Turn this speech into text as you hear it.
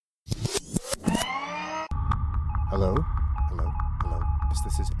Hello? Hello? Hello?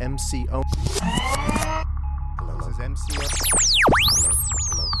 This is MCO. Hello? This is MCO. Hello?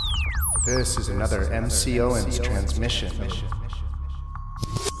 Hello? This is another MC Owens transmission. Alright,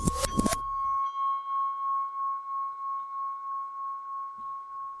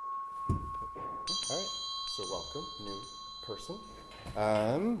 so welcome, new person.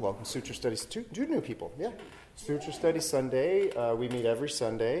 Welcome Sutra Studies, two new people, yeah. Sutra Study Sunday, we meet every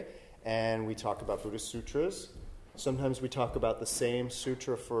Sunday, and we talk about Buddhist sutras. Sometimes we talk about the same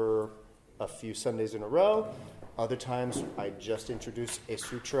sutra for a few Sundays in a row. Other times I just introduce a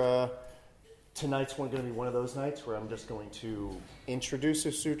sutra. Tonight's going to be one of those nights where I'm just going to introduce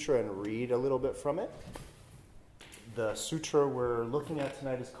a sutra and read a little bit from it. The sutra we're looking at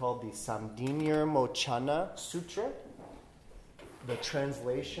tonight is called the Samdhinirmochana Sutra. The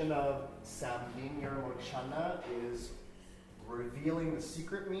translation of Samdhinirmochana is revealing the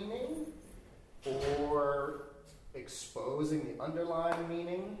secret meaning or exposing the underlying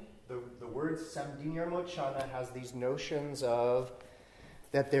meaning. The word Samdhinirmochana has these notions of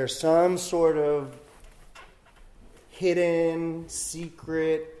that there's some sort of hidden,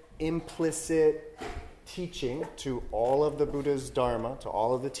 secret, implicit teaching to all of the Buddha's Dharma, to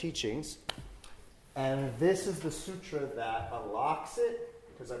all of the teachings. And this is the sutra that unlocks it,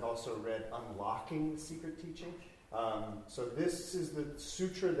 because I've also read Unlocking the Secret Teaching. So this is the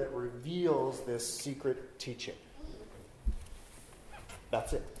sutra that reveals this secret teaching.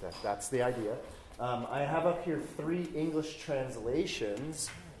 That's it. That's the idea. I have up here 3 English translations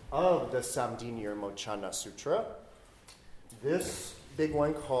of the Samdhinirmochana Sutra. This big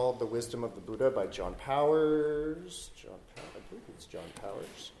one called The Wisdom of the Buddha by John Powers. I believe it's John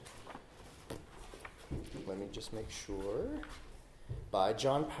Powers. Let me just make sure. By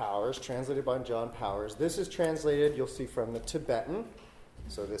John Powers, translated by John Powers. This is translated, you'll see, from the Tibetan.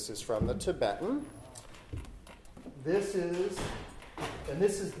 So this is from the Tibetan. This is,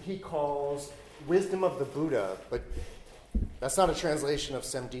 he calls Wisdom of the Buddha, but that's not a translation of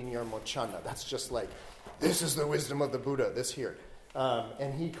Samdhinirmochana. That's just like, this is the wisdom of the Buddha, this here.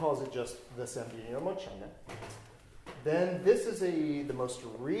 And he calls it just the Samdhinirmochana. Then this is the most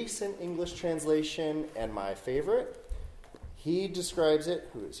recent English translation and my favorite. He describes it,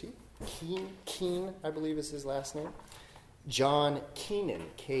 who is he? Keen, I believe is his last name. John Keenan,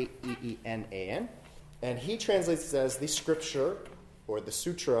 Keenan. And he translates it as the scripture or the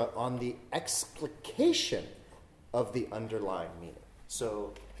sutra on the explication of the underlying meaning.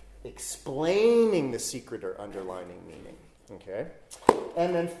 So explaining the secret or underlying meaning. Okay?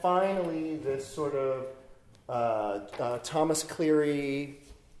 And then finally, this sort of Thomas Cleary,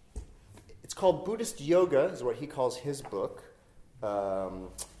 it's called Buddhist Yoga, is what he calls his book.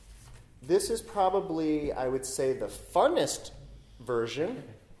 This is probably, I would say, the funnest version,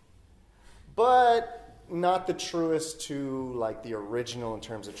 but not the truest to like the original in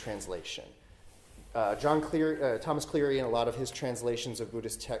terms of translation. Thomas Cleary, in a lot of his translations of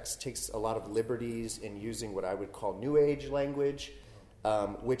Buddhist texts, takes a lot of liberties in using what I would call New Age language,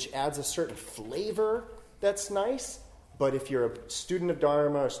 which adds a certain flavor that's nice. But if you're a student of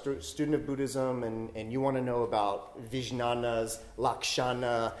Dharma or student of Buddhism and you want to know about Vijnanas,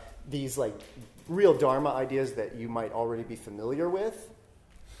 Lakshana, these like real Dharma ideas that you might already be familiar with,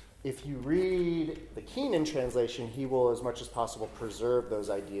 if you read the Keenan translation, he will, as much as possible, preserve those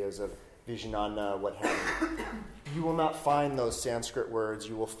ideas of Vijnana, what have you. You will not find those Sanskrit words.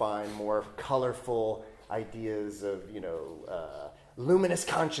 You will find more colorful ideas of, luminous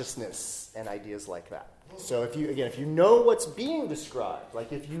consciousness and ideas like that. So if you know what's being described,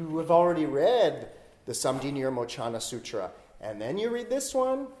 like if you have already read the Samdhinirmochana Sutra, and then you read this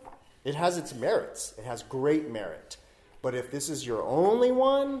one, it has its merits. It has great merit. But if this is your only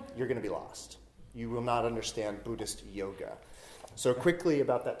one, you're going to be lost. You will not understand Buddhist yoga. So quickly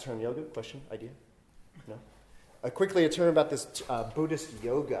about that term yoga, question, idea? No? Quickly a term about this Buddhist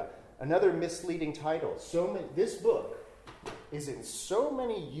yoga. Another misleading title. This book is in so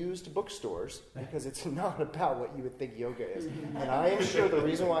many used bookstores because it's not about what you would think yoga is. And I am sure the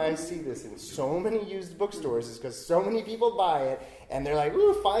reason why I see this in so many used bookstores is because so many people buy it and they're like,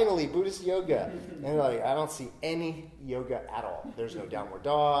 ooh, finally, Buddhist yoga. And they're like, I don't see any yoga at all. There's no downward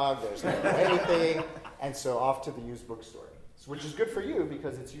dog, there's no anything. And so off to the used bookstore, which is good for you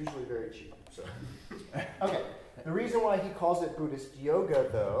because it's usually very cheap. So, okay. The reason why he calls it Buddhist yoga,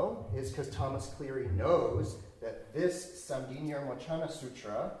 though, is because Thomas Cleary knows that this Samdhinirmochana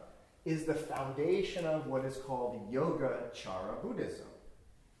Sutra is the foundation of what is called Yogacara Buddhism,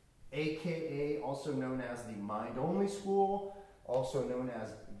 aka also known as the mind-only school, also known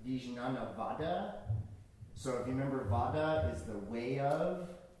as Vijnanavada. So if you remember, Vada is the way of,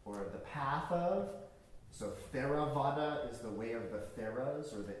 or the path of, So Theravada is the way of the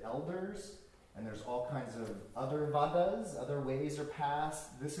Theras or the elders, and there's all kinds of other Vadas, other ways or paths.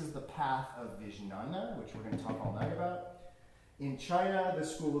 This is the path of Vijnana, which we're going to talk all night about. In China,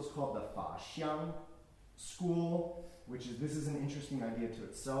 this school is called the Faxiang school, this is an interesting idea to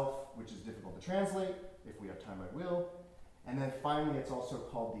itself, which is difficult to translate. If we have time, I will. And then finally, it's also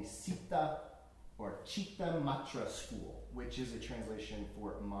called the Sita or Chitta Matra school, which is a translation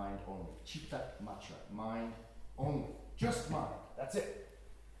for mind only. Chitta Matra, mind only. Just mind. That's it.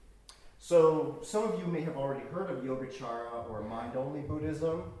 So some of you may have already heard of Yogacara or mind-only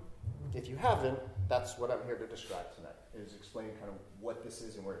Buddhism. If you haven't, that's what I'm here to describe tonight, is explaining kind of what this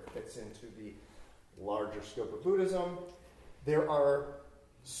is and where it fits into the larger scope of Buddhism. There are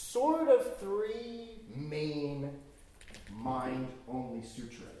sort of three main mind-only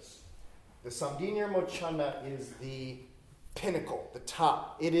sutras. The Samdhinirmochana is the pinnacle, the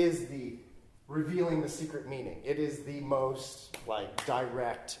top. It is the revealing the secret meaning. It is the most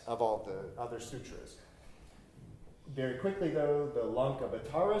direct of all the other sutras. Very quickly though, the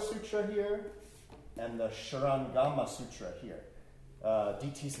Lankavatara Sutra here and the Shurangama Sutra here.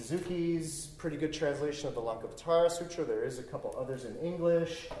 D.T. Suzuki's pretty good translation of the Lankavatara Sutra. There is a couple others in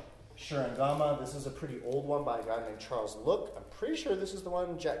English. Shurangama, this is a pretty old one by a guy named Charles Look. I'm pretty sure this is the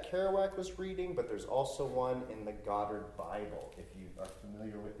one Jack Kerouac was reading, but there's also one in the Goddard Bible. If you are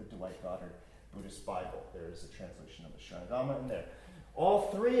familiar with the Dwight Goddard Buddhist Bible, there is a translation of the Shurangama in there. All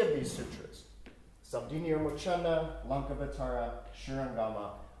three of these sutras, Samdhinirmochana, Lankavatara,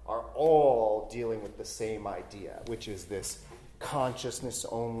 Shurangama, are all dealing with the same idea, which is this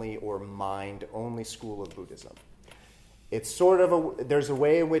consciousness-only or mind-only school of Buddhism. It's sort of there's a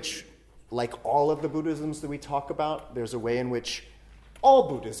way in which, like all of the Buddhisms that we talk about, there's a way in which all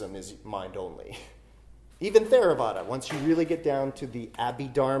Buddhism is mind-only. Even Theravada, once you really get down to the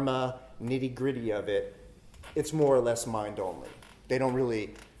Abhidharma nitty-gritty of it, it's more or less mind-only. They don't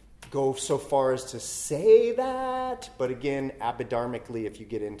really go so far as to say that, but again, abhidharmically, if you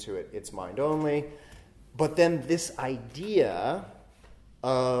get into it, it's mind-only. But then this idea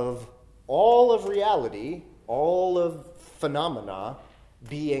of all of reality, all of phenomena,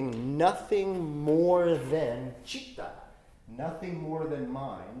 being nothing more than citta, nothing more than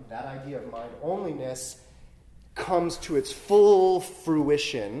mind, that idea of mind-onlyness comes to its full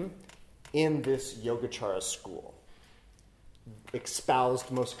fruition in this Yogacara school,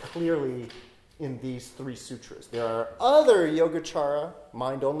 espoused most clearly in these three sutras. There are other Yogacara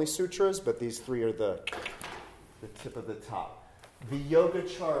mind-only sutras, but these three are the tip of the top. The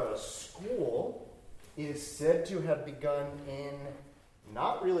Yogacara school is said to have begun in,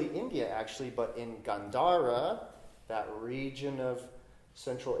 not really India actually, but in Gandhara, that region of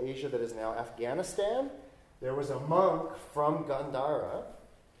Central Asia that is now Afghanistan. There was a monk from Gandhara,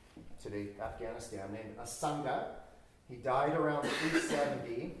 today Afghanistan, named Asanga. He died around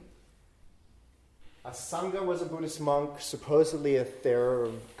 370. Asanga was a Buddhist monk, supposedly a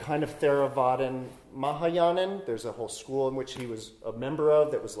kind of Theravadan Mahayanan. There's a whole school in which he was a member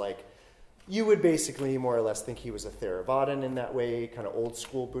of that was you would basically more or less think he was a Theravadan in that way, kind of old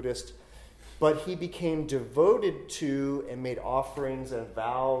school Buddhist. But he became devoted to and made offerings and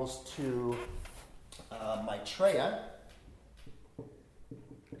vows to Maitreya.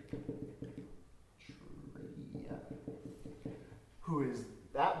 Who is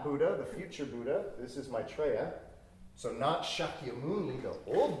that Buddha, the future Buddha. This is Maitreya. So not Shakyamuni, the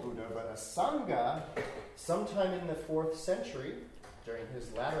old Buddha, but Asanga, sometime in the 4th century, during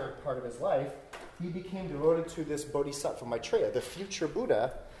his latter part of his life, he became devoted to this Bodhisattva Maitreya, the future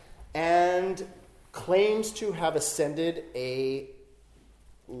Buddha, and claims to have ascended a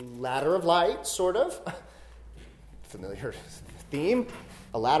ladder of light, sort of, familiar theme,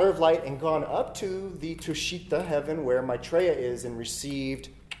 a ladder of light, and gone up to the Tushita heaven where Maitreya is and received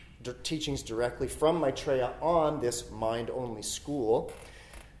teachings directly from Maitreya on this mind-only school.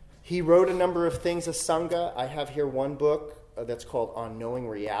 He wrote a number of things, Asanga. I have here one book that's called On Knowing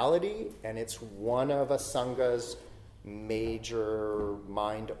Reality, and it's one of Asanga's major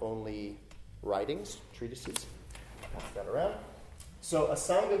mind-only writings, treatises. Pass that around. So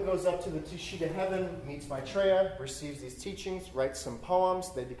Asanga goes up to the Tushita heaven, meets Maitreya, receives these teachings, writes some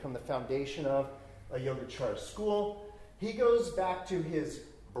poems. They become the foundation of a Yogacara school. He goes back to his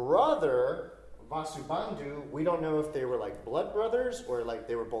brother, Vasubandhu. We don't know if they were blood brothers or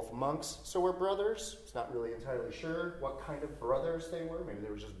they were both monks, so were brothers. It's not really entirely sure what kind of brothers they were. Maybe they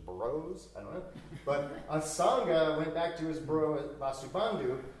were just bros. I don't know. But Asanga went back to his bro,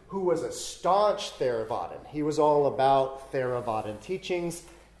 Vasubandhu, who was a staunch Theravadan. He was all about Theravadan teachings,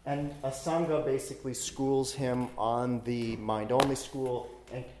 and Asanga basically schools him on the mind-only school,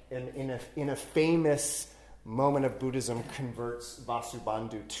 and in a famous moment of Buddhism, converts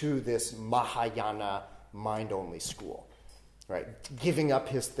Vasubandhu to this Mahayana mind-only school, right? Giving up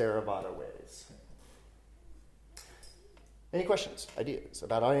his Theravada ways. Any questions, ideas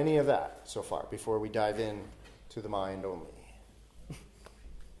about any of that so far before we dive in to the mind only?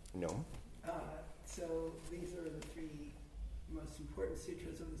 No? So these are the three most important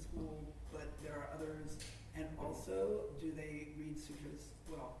sutras of the school, but there are others. And also, do they read sutras?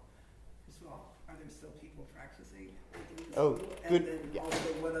 Well, first of all, are there still people practicing within the school? Good. And then Yeah. also,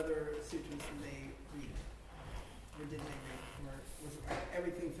 what other sutras do they read? Or did they read? Or was it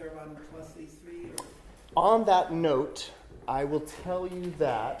everything Theravada plus these three? Or? On that note, I will tell you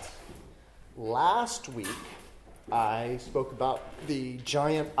that last week I spoke about the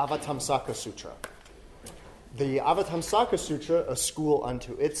giant Avatamsaka Sutra. The Avatamsaka Sutra, a school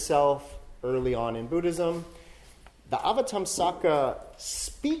unto itself early on in Buddhism, the Avatamsaka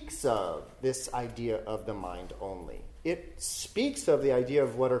speaks of this idea of the mind only. It speaks of the idea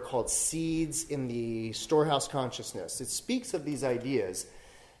of what are called seeds in the storehouse consciousness. It speaks of these ideas.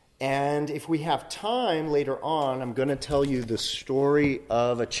 And if we have time later on, I'm going to tell you the story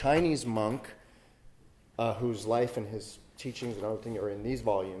of a Chinese monk whose life and his teachings and everything are in these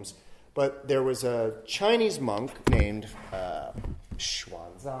volumes. But there was a Chinese monk named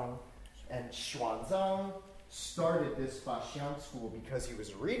Xuanzang. And Xuanzang started this Faxiang school because he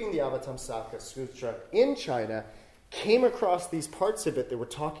was reading the Avatamsaka Sutra in China, came across these parts of it that were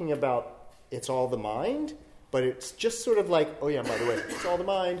talking about it's all the mind, but it's just sort of like, oh yeah, by the way, it's all the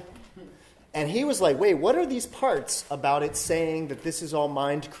mind. And he was like, wait, what are these parts about it saying that this is all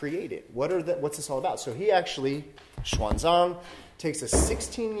mind created? What's this all about? So he actually, Xuanzang, takes a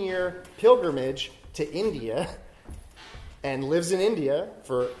 16-year pilgrimage to India and lives in India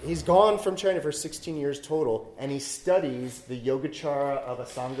he's gone from China for 16 years total, and he studies the Yogacara of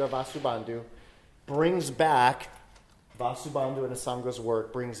Asanga Vasubandhu, brings back Vasubandhu and Asanga's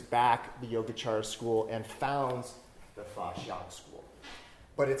work, brings back the Yogacara school, and founds the Faxiang school.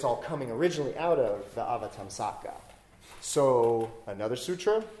 But it's all coming originally out of the Avatamsaka. So another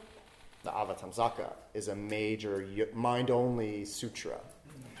sutra, the Avatamsaka, is a major mind-only sutra.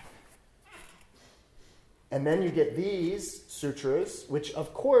 And then you get these sutras, which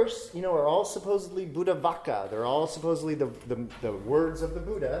of course, are all supposedly Buddha Vaka. They're all supposedly the words of the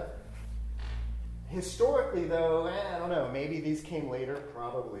Buddha. Historically, though, I don't know. Maybe these came later.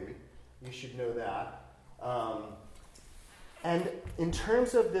 Probably. You should know that. And in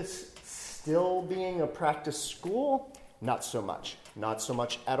terms of this still being a practice school, not so much. Not so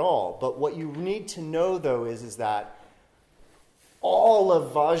much at all. But what you need to know, though, is that all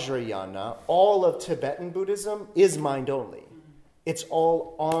of Vajrayana, all of Tibetan Buddhism is mind-only. It's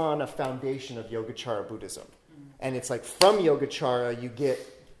all on a foundation of Yogacara Buddhism. And it's like from Yogacara, you get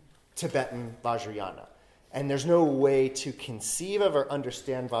Tibetan Vajrayana. And there's no way to conceive of or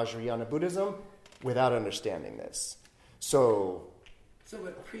understand Vajrayana Buddhism without understanding this. So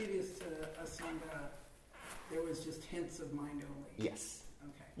But previous to Asanga, there was just hints of mind only? Yes.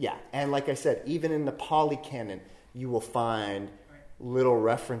 Okay. Yeah, and like I said, even in the Pali Canon, you will find little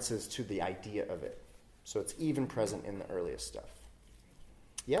references to the idea of it. So it's even present in the earliest stuff.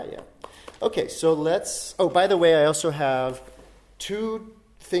 Yeah. Okay, so by the way, I also have two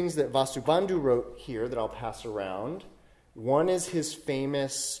things that Vasubandhu wrote here that I'll pass around. One is his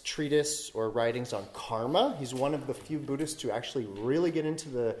famous treatise or writings on karma. He's one of the few Buddhists to actually really get into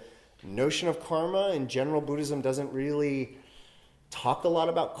the notion of karma. In general, Buddhism doesn't really talk a lot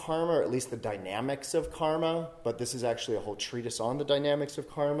about karma, or at least the dynamics of karma, but this is actually a whole treatise on the dynamics of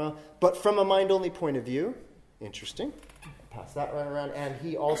karma, but from a mind-only point of view. Interesting. Pass that right around. And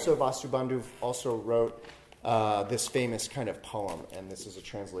Vasubandhu also wrote this famous kind of poem, and this is a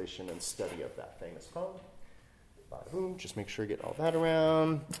translation and study of that famous poem. Boom, just make sure you get all that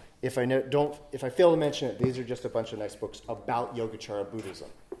around. If I fail to mention it, these are just a bunch of nice books about Yogacara Buddhism.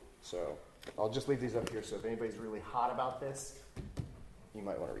 So I'll just leave these up here, so if anybody's really hot about this, you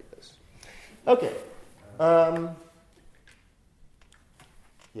might want to read this. Okay.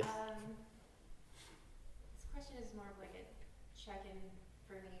 Yes? This question is more of like a check-in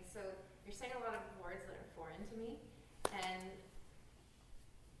for me. So you're saying a lot of words that are foreign to me, and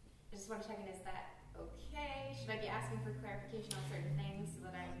I just want to check in, is that okay? Should I be asking for clarification on certain things so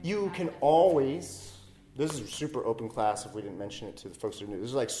that You can always... This is a super open class if we didn't mention it to the folks who are new. This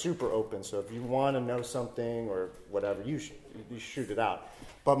is like super open, so if you want to know something or whatever, you shoot it out.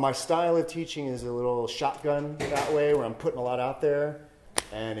 But my style of teaching is a little shotgun that way, where I'm putting a lot out there.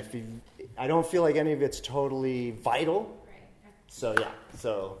 And I don't feel like any of it's totally vital. Right. So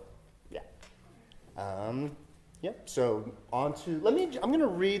yeah. Yep. So I'm going to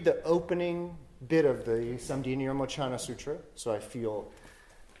read the opening bit of the Samdhinirmochana Sutra, so I feel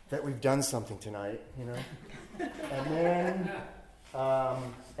that we've done something tonight, you know.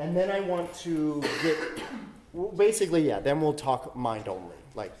 And then I want to get, basically, then we'll talk mind only,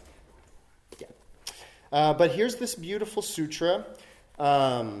 but here's this beautiful sutra,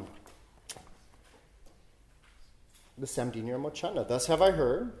 the Samdhinirmochana. Thus have I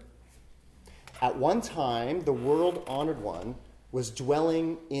heard. At one time, the world-honored one was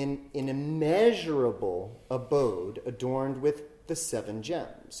dwelling in an immeasurable abode adorned with the 7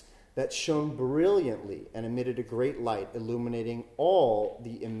 gems that shone brilliantly and emitted a great light illuminating all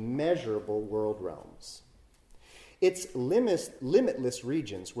the immeasurable world realms. Its limitless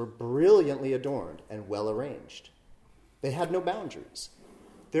regions were brilliantly adorned and well arranged. They had no boundaries.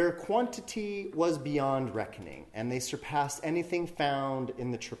 Their quantity was beyond reckoning, and they surpassed anything found in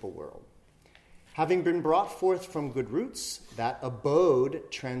the triple world. Having been brought forth from good roots, that abode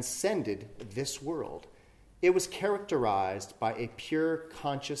transcended this world. It was characterized by a pure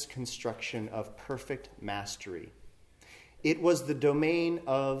conscious construction of perfect mastery. It was the domain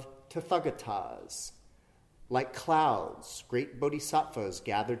of Tathagatas. Like clouds, great bodhisattvas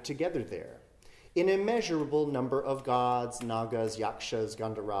gathered together there. An immeasurable number of gods, nagas, yakshas,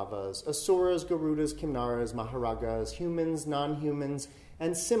 gandharvas, asuras, garudas, kimnaras, maharagas, humans, non-humans,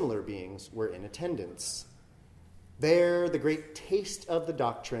 and similar beings were in attendance. There, the great taste of the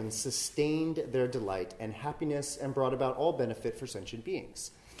doctrine sustained their delight and happiness and brought about all benefit for sentient beings.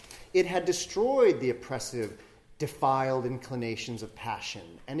 It had destroyed the oppressive, defiled inclinations of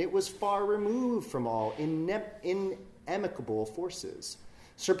passion, and it was far removed from all inimical forces.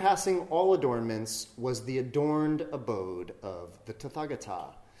 Surpassing all adornments was the adorned abode of the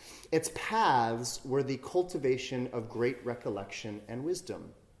Tathagata. Its paths were the cultivation of great recollection and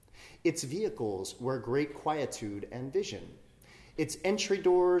wisdom. Its vehicles were great quietude and vision. Its entry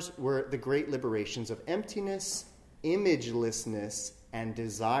doors were the great liberations of emptiness, imagelessness, and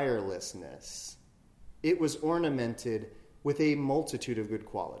desirelessness. It was ornamented with a multitude of good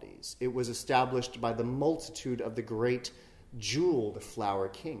qualities. It was established by the multitude of the great jeweled flower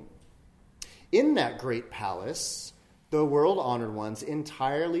king. In that great palace, the world-honored one's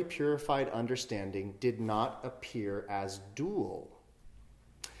entirely purified understanding did not appear as dual.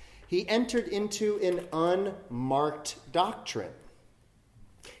 He entered into an unmarked doctrine.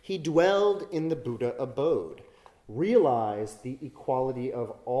 He dwelled in the Buddha abode, realized the equality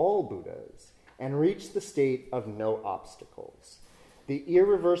of all Buddhas, and reached the state of no obstacles. The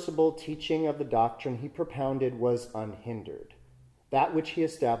irreversible teaching of the doctrine he propounded was unhindered. That which he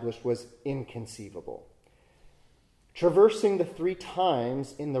established was inconceivable. Traversing the 3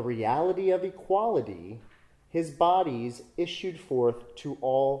 times in the reality of equality, his bodies issued forth to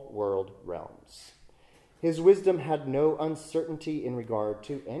all world realms. His wisdom had no uncertainty in regard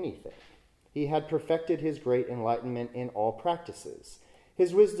to anything. He had perfected his great enlightenment in all practices.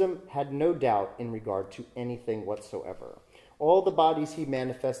 His wisdom had no doubt in regard to anything whatsoever. All the bodies he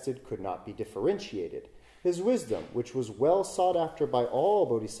manifested could not be differentiated. His wisdom, which was well sought after by all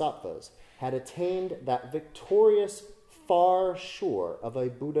bodhisattvas, had attained that victorious far shore of a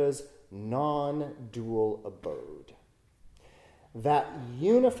Buddha's non-dual abode. That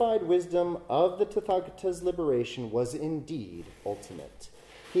unified wisdom of the Tathagata's liberation was indeed ultimate.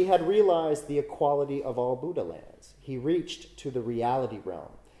 He had realized the equality of all Buddha lands. He reached to the reality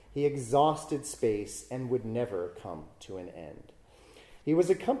realm. He exhausted space and would never come to an end. He was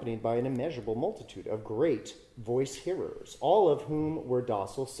accompanied by an immeasurable multitude of great voice hearers, all of whom were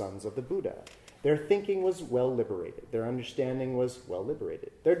docile sons of the Buddha. Their thinking was well liberated. Their understanding was well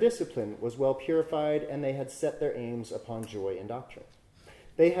liberated. Their discipline was well purified, and they had set their aims upon joy and doctrine.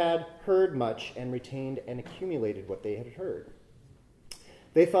 They had heard much and retained and accumulated what they had heard.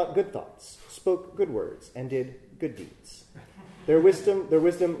 They thought good thoughts, spoke good words, and did good deeds. Their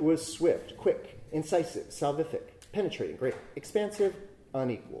wisdom was swift, quick, incisive, salvific, penetrating, great, expansive,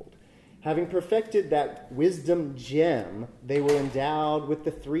 unequaled. Having perfected that wisdom gem, they were endowed with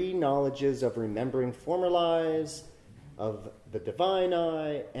the 3 knowledges of remembering former lives, of the divine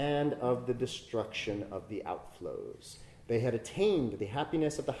eye, and of the destruction of the outflows. They had attained the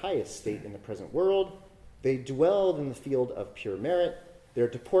happiness of the highest state in the present world. They dwelled in the field of pure merit. Their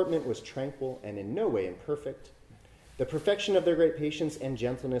deportment was tranquil and in no way imperfect. The perfection of their great patience and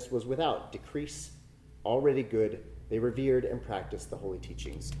gentleness was without decrease. Already good, they revered and practiced the holy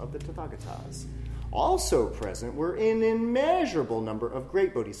teachings of the Tathagatas. Also present were an immeasurable number of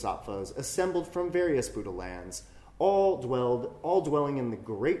great bodhisattvas assembled from various Buddha lands, all dwelling in the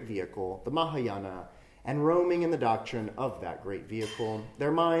great vehicle, the Mahayana, and roaming in the doctrine of that great vehicle.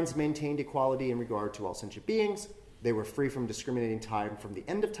 Their minds maintained equality in regard to all sentient beings. They were free from discriminating time from the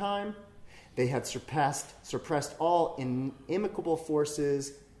end of time. They had suppressed all inimical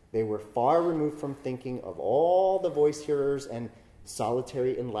forces. They were far removed from thinking of all the voice hearers and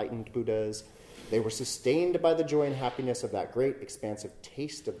solitary enlightened Buddhas. They were sustained by the joy and happiness of that great expansive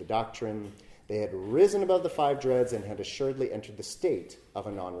taste of the doctrine. They had risen above the five dreads and had assuredly entered the state of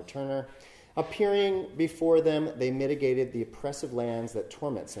a non-returner. Appearing before them, they mitigated the oppressive lands that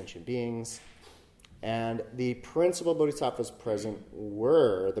torment sentient beings. And the principal bodhisattvas present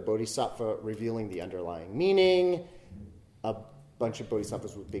were the bodhisattva revealing the underlying meaning, a bunch of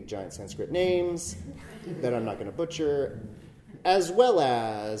bodhisattvas with big giant Sanskrit names that I'm not going to butcher, as well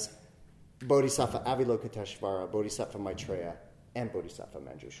as Bodhisattva Avalokiteshvara, Bodhisattva Maitreya, and Bodhisattva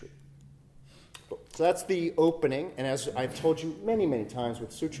Manjushri. So that's the opening, and as I've told you many, many times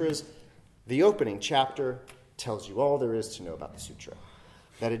with sutras, the opening chapter tells you all there is to know about the sutra.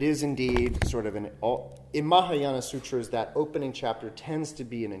 That it is indeed sort of in Mahayana sutras, that opening chapter tends to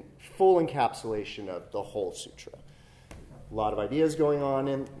be a full encapsulation of the whole sutra. A lot of ideas going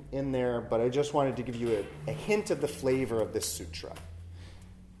on in there, but I just wanted to give you a hint of the flavor of this sutra.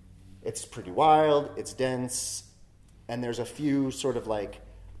 It's pretty wild, it's dense, and there's a few sort of like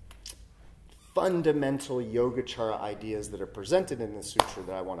fundamental Yogacara ideas that are presented in this sutra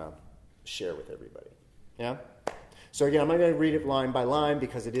that I want to share with everybody. Yeah? So again, I'm not going to read it line by line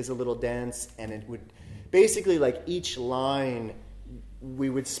because it is a little dense, and it would basically, like, each line, we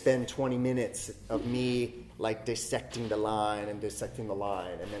would spend 20 minutes of me like dissecting the line, and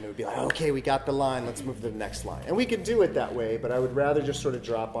then it would be like, okay, we got the line, let's move to the next line. And we could do it that way, but I would rather just sort of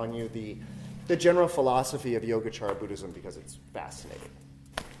drop on you the general philosophy of Yogacara Buddhism because it's fascinating.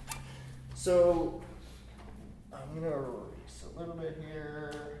 So I'm going to erase a little bit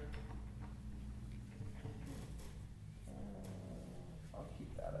here. I'll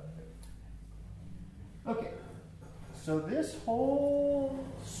keep that up there. Okay, so this whole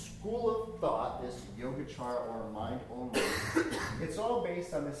school of thought, this Yogacara or mind only, it's all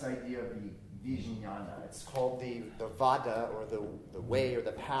based on this idea of the Vijnana. It's called the Vada, or the way or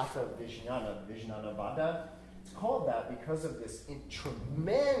the path of Vijnana, Vijnana Vada. It's called that because of this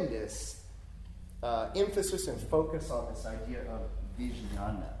tremendous emphasis and focus on this idea of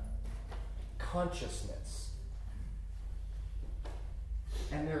Vijnana, consciousness.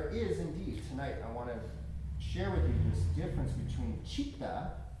 And there is indeed, tonight, I want to share with you this difference between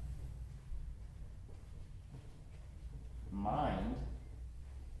Chitta, mind,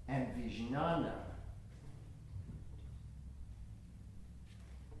 and Vijnana,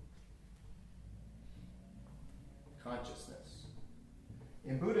 consciousness.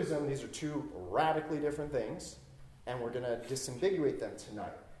 In Buddhism, these are two radically different things, and we're going to disambiguate them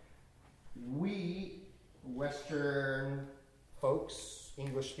tonight. We, Western folks,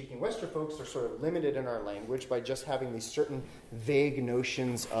 English-speaking Western folks, are sort of limited in our language by just having these certain vague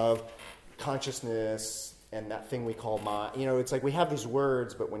notions of consciousness and that thing we call mind. You know, it's like we have these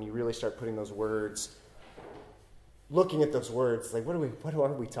words, but when you really start putting those words, looking at those words, like what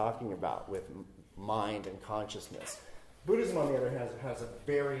are we talking about with mind and consciousness? Buddhism, on the other hand, has a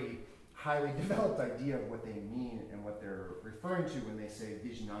very highly developed idea of what they mean and what they're referring to when they say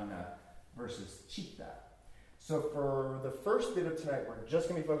Vijnana versus Chitta. So for the first bit of tonight, we're just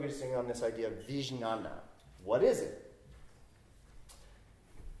going to be focusing on this idea of Vijnana. What is it?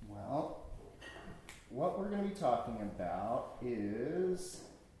 Well, what we're going to be talking about is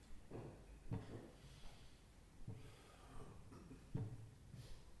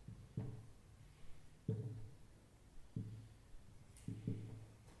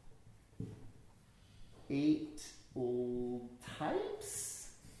eight types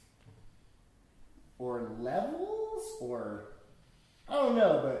or levels, or I don't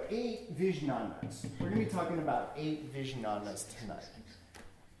know, but 8 Vijnanas. We're going to be talking about 8 Vijnanas tonight.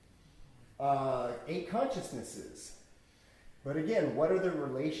 8 consciousnesses. But again, what are the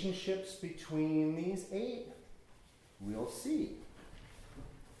relationships between these 8? We'll see.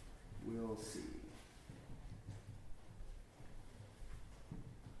 We'll see.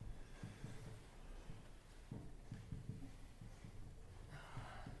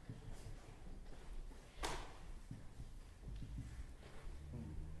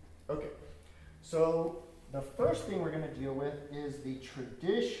 Okay, so the first thing we're going to deal with is the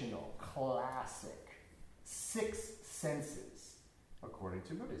traditional, classic 6 senses, according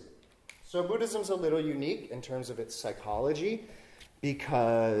to Buddhism. So Buddhism's a little unique in terms of its psychology,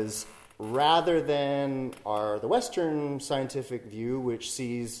 because rather than the Western scientific view, which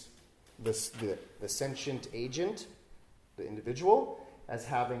sees the sentient agent, the individual, as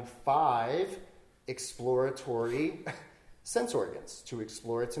having 5 exploratory sense organs to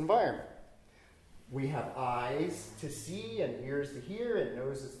explore its environment. We have eyes to see and ears to hear and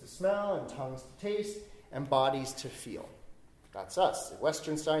noses to smell and tongues to taste and bodies to feel. That's us. The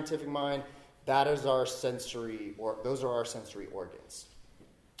Western scientific mind, that is our sensory, or those are our sensory organs.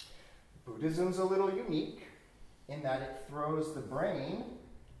 Buddhism's a little unique in that it throws the brain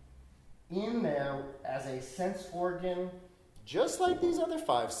in there as a sense organ, just like these other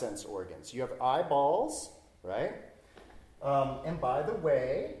 5 sense organs. You have eyeballs, right? And by the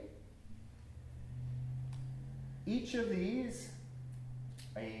way, each of these,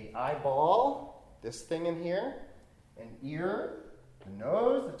 an eyeball, this thing in here, an ear, the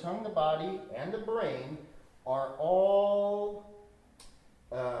nose, the tongue, the body, and the brain are all,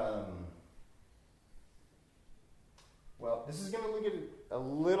 well, this is going to look at it a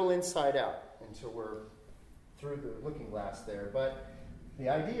little inside out until we're through the looking glass there. But the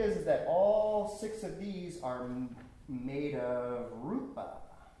idea is that all 6 of these are made of rupa,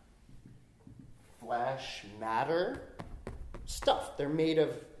 flesh, matter, stuff. They're made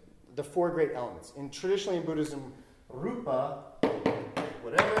of the 4 great elements. Traditionally in Buddhism, rupa,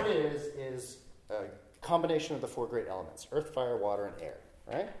 whatever it is a combination of the 4 great elements: earth, fire, water, and air,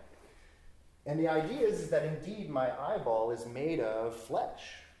 right? And the idea is that indeed my eyeball is made of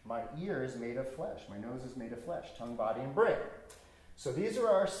flesh. My ear is made of flesh. My nose is made of flesh, tongue, body, and brain. So these are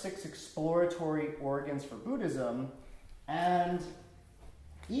our 6 exploratory organs for Buddhism, and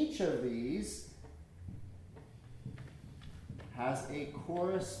each of these has a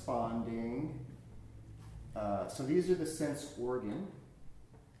corresponding, so these are the sense organ,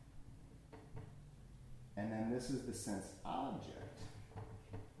 and then this is the sense object.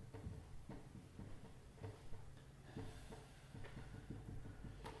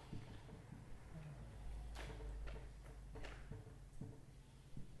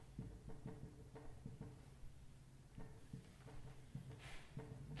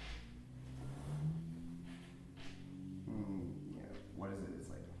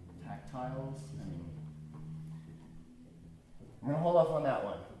 Tactiles. I'm going to hold off on that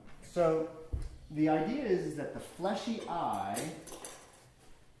one. So the idea is that the fleshy eye,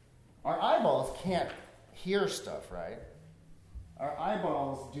 our eyeballs can't hear stuff, right? Our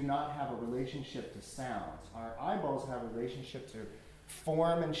eyeballs do not have a relationship to sounds. Our eyeballs have a relationship to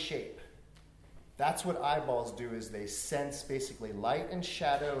form and shape. That's what eyeballs do, is they sense basically light and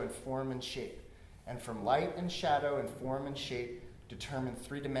shadow and form and shape. And from light and shadow and form and shape, determine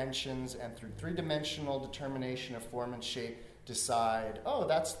 3 dimensions, and through 3-dimensional determination of form and shape, decide, oh,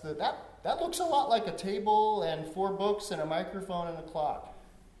 that looks a lot like a table and 4 books and a microphone and a clock.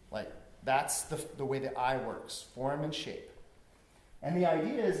 Like, that's the way the eye works, form and shape. And the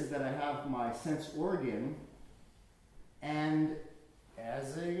idea is that I have my sense organ, and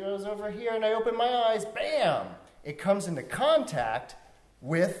as it goes over here and I open my eyes, bam! It comes into contact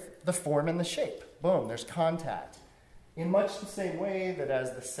with the form and the shape. Boom, there's contact. In much the same way that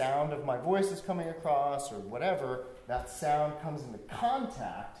as the sound of my voice is coming across or whatever, that sound comes into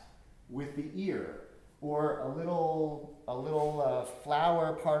contact with the ear, or a little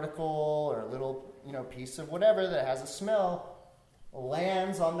flower particle or a little piece of whatever that has a smell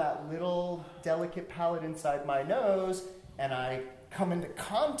lands on that little delicate palate inside my nose, and I come into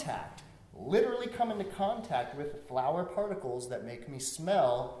contact, literally come into contact with flower particles that make me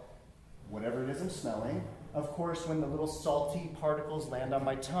smell whatever it is I'm smelling. Of course, when the little salty particles land on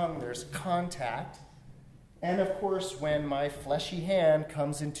my tongue, there's contact. And of course, when my fleshy hand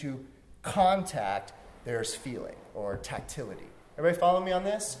comes into contact, there's feeling or tactility. Everybody follow me on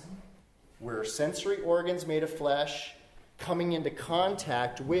this? We're sensory organs made of flesh coming into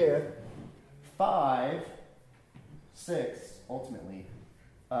contact with 5, 6, ultimately,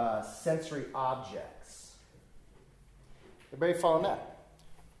 sensory objects. Everybody follow that?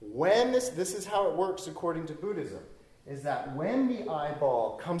 When this is how it works according to Buddhism, is that when the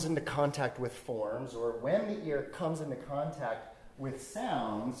eyeball comes into contact with forms, or when the ear comes into contact with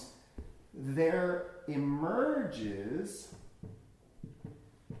sounds, there emerges,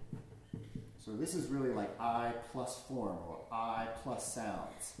 so this is really like eye plus form, or eye plus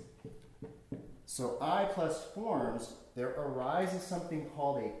sounds. So eye plus forms, there arises something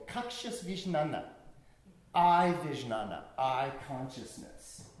called a kakshas vijnana, eye vijnana, eye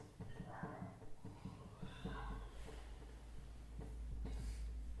consciousness.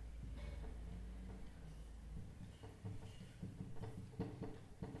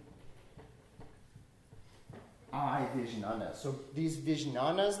 Eye vijnana. So these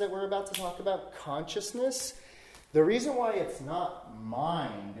vijnanas that we're about to talk about, consciousness, the reason why it's not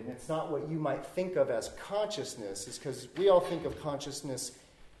mind and it's not what you might think of as consciousness is because we all think of consciousness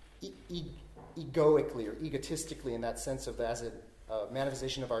egoically or egotistically, in that sense of as a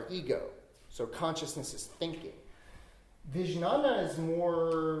manifestation of our ego. So consciousness is thinking. Vijnana is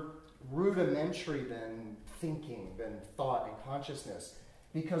more rudimentary than thinking, than thought and consciousness.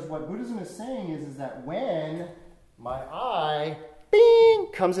 Because what Buddhism is saying is that when my eye, bing,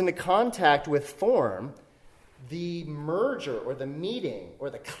 comes into contact with form, the merger or the meeting or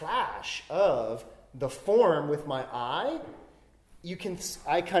the clash of the form with my eye,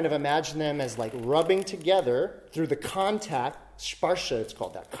 I kind of imagine them as like rubbing together through the contact, sparsha it's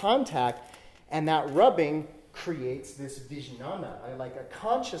called, that contact, and that rubbing creates this vijnana, like a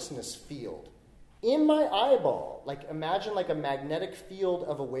consciousness field in my eyeball. Like imagine like a magnetic field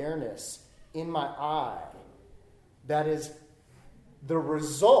of awareness in my eye that is the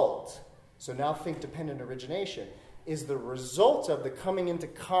result. So now think dependent origination is the result of the coming into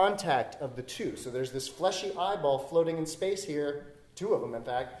contact of the two. So there's this fleshy eyeball floating in space here, two of them in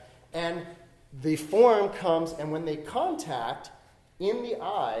fact, and the form comes, and when they contact in the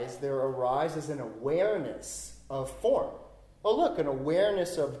eyes, there arises an awareness of form. Oh look, an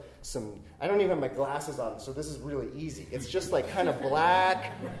awareness of some, I don't even have my glasses on, so this is really easy. It's just like kind of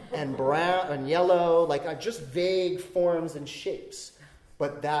black and brown and yellow, like just vague forms and shapes.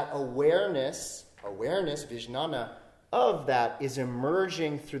 But that awareness, vijnana, of that is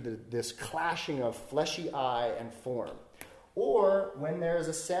emerging through this clashing of fleshy eye and form. Or when there is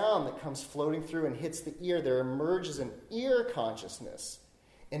a sound that comes floating through and hits the ear, there emerges an ear consciousness,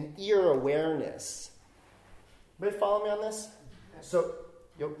 an ear awareness. Everybody follow me on this? So,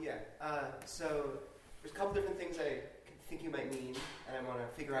 so there's a couple different things I think you might mean, and I want to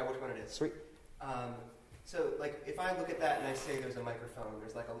figure out which one it is. Sweet. So, like, if I look at that and I say there's a microphone,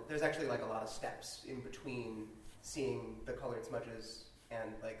 there's actually like a lot of steps in between seeing the colored smudges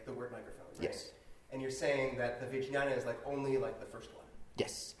and like the word microphone, right? Yes. And you're saying that the vijnana is like only like the first one.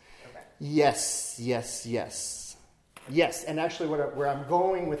 Yes. Okay. Yes. And actually, where I'm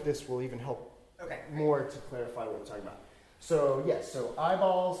going with this will even help more to clarify what we're talking about. So yes, so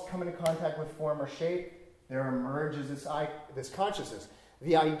eyeballs come into contact with form or shape. There emerges this consciousness.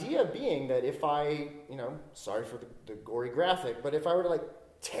 The idea being that if I, sorry for the gory graphic, but if I were to like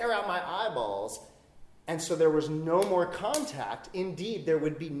tear out my eyeballs, and so there was no more contact, indeed there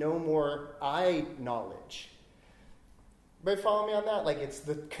would be no more eye knowledge. Everybody follow me on that? Like it's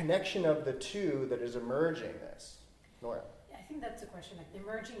the connection of the two that is emerging this. Nora? I think that's the question. Like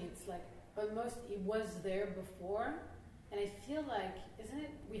emerging, it's like almost it was there before. And I feel like, isn't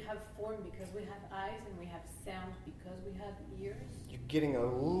it, we have form because we have eyes and we have sound because we have ears? You're getting a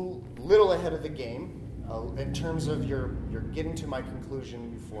little ahead of the game in terms of you're getting to my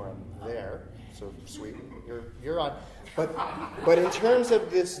conclusion before I'm there. So sweet, you're on. But in terms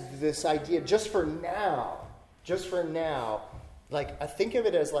of this idea, just for now, like I think of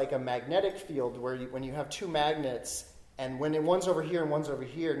it as like a magnetic field where when you have two magnets and when one's over here and one's over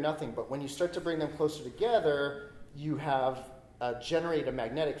here, nothing. But when you start to bring them closer together, you have generate a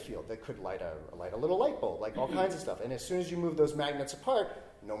magnetic field that could light a little light bulb, like all kinds of stuff. And as soon as you move those magnets apart,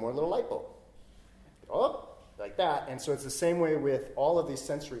 no more little light bulb. Oh, like that. And so it's the same way with all of these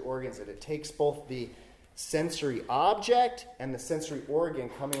sensory organs, that it takes both the sensory object and the sensory organ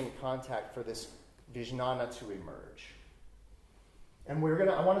coming in contact for this vijnana to emerge. And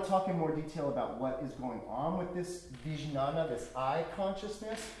I want to talk in more detail about what is going on with this vijnana, this eye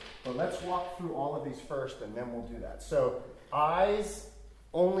consciousness, but let's walk through all of these first and then we'll do that. So eyes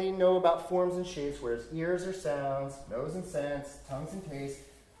only know about forms and shapes, whereas ears are sounds, nose and sense, tongues and taste.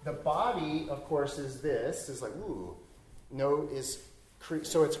 The body, of course, is like, ooh,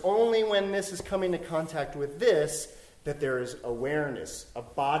 so it's only when this is coming into contact with this that there is awareness, a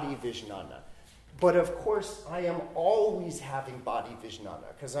body vijnana. But of course, I am always having body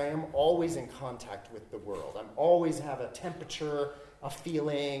vijnana because I am always in contact with the world. I'm always have a temperature, a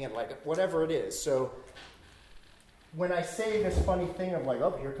feeling, and like whatever it is. So when I say this funny thing of like,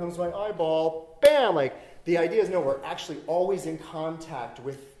 oh, here comes my eyeball, bam, like the idea is no, we're actually always in contact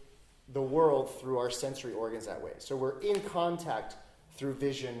with the world through our sensory organs that way. So we're in contact through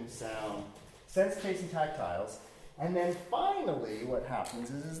vision, sound, sense, taste, and tactiles. And then finally what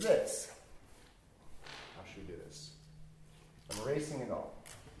happens is this. How should we do this? I'm erasing it all.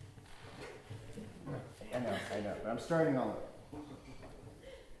 I know, but I'm starting all over.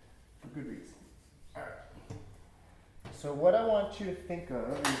 For good reason. All right. So what I want you to think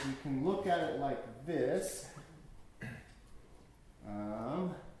of is you can look at it like this.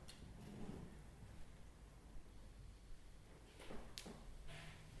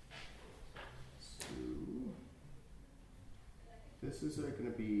 This is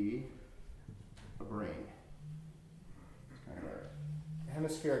going to be a brain. Kind of a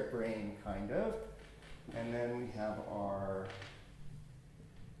hemispheric brain, kind of. And then we have our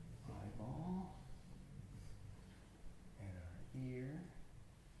eyeball. here.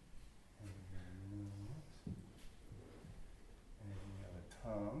 And your nose. And you have a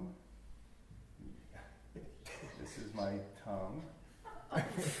tongue. This is my tongue. Yeah,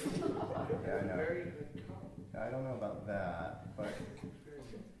 I know. I don't know about that, but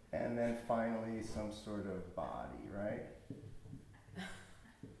and then finally some sort of body, right?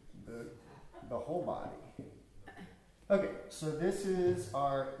 The whole body. Okay, so this is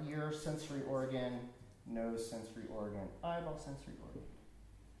our ear sensory organ, nose sensory organ, eyeball sensory organ.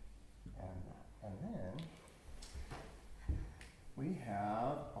 And then we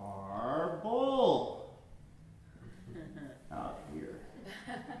have our bowl out here.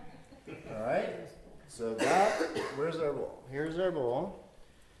 All right? So where's our bowl? Here's our bowl.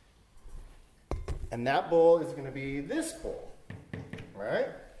 And that bowl is going to be this bowl. Right?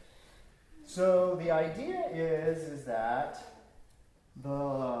 So the idea is that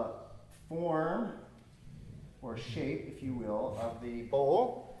the form or shape, if you will, of the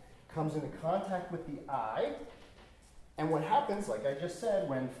bowl comes into contact with the eye. And what happens, like I just said,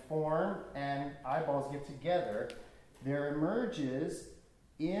 when form and eyeballs get together, there emerges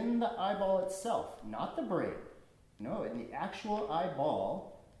in the eyeball itself, not the brain. No, in the actual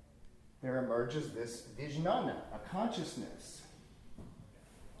eyeball, there emerges this vijnana, a consciousness.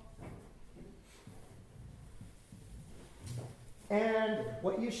 And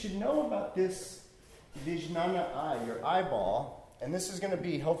what you should know about this vijnana eye, your eyeball, and this is going to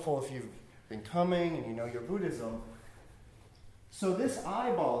be helpful if you've been coming and you know your Buddhism. So this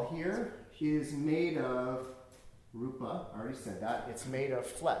eyeball here is made of rupa, I already said that, it's made of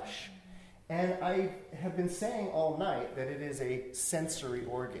flesh. And I have been saying all night that it is a sensory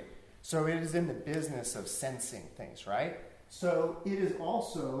organ. So it is in the business of sensing things, right? So it is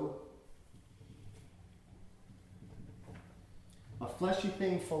also a fleshy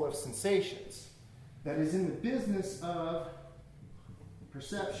thing full of sensations that is in the business of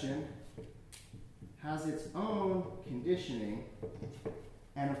perception, has its own conditioning,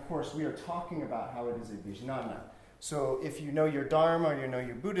 and of course we are talking about how it is a vijnana. So if you know your Dharma or you know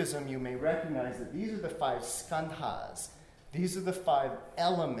your Buddhism, you may recognize that these are the 5 skandhas. These are the 5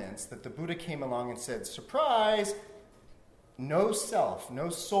 elements that the Buddha came along and said, surprise, no self, no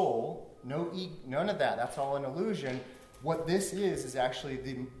soul, no ego, none of that. That's all an illusion. What this is actually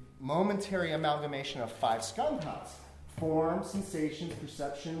the momentary amalgamation of 5 skandhas. Form, sensations,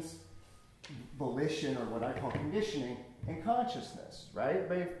 perceptions, volition, or what I call conditioning, and consciousness, right?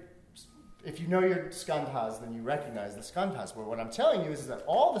 But if you know your skandhas, then you recognize the skandhas. But what I'm telling you is that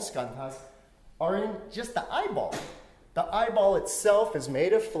all the skandhas are in just the eyeball. The eyeball itself is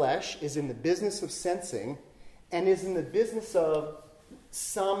made of flesh, is in the business of sensing, and is in the business of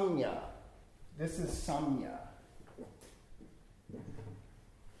samya. This is samya.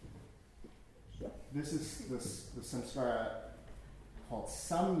 This is the samskara called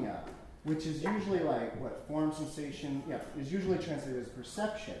samya, which is usually like what form, sensation, is usually translated as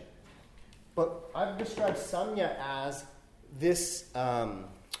perception. But I've described samya as this,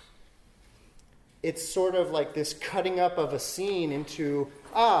 it's sort of like this cutting up of a scene into,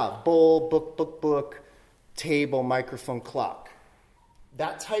 bowl, book, table, microphone, clock.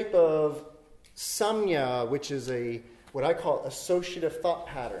 That type of samya, which is what I call associative thought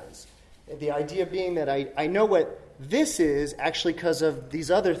patterns. The idea being that I know what this is actually because of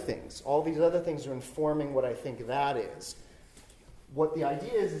these other things. All these other things are informing what I think that is. What the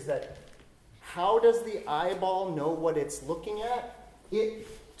idea is that how does the eyeball know what it's looking at? It,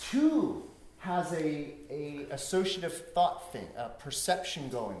 too, has a associative thought thing, a perception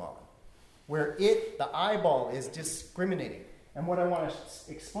going on, where the eyeball is discriminating. And what I want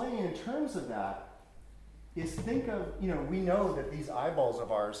to explain in terms of that is think of, we know that these eyeballs of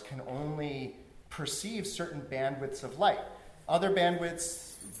ours can only perceive certain bandwidths of light. Other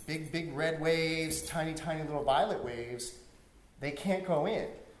bandwidths, big red waves, tiny little violet waves, they can't go in.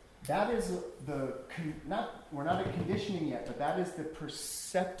 That is we're not at conditioning yet, but that is the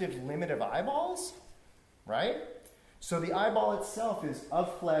perceptive limit of eyeballs, right? So the eyeball itself is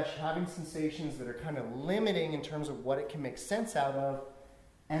of flesh, having sensations that are kind of limiting in terms of what it can make sense out of.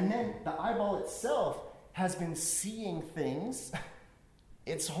 And then the eyeball itself has been seeing things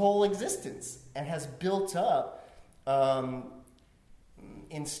its whole existence and has built up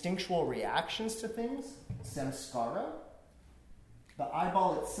instinctual reactions to things, samskara. The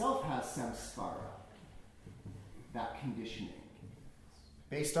eyeball itself has samskara, that conditioning,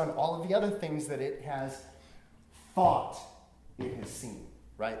 based on all of the other things that it has thought it has seen,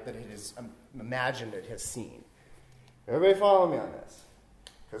 right? That it has imagined it has seen. Everybody follow me on this?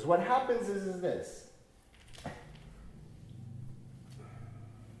 Because what happens is this.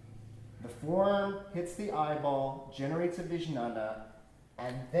 The form hits the eyeball, generates a Vijnana,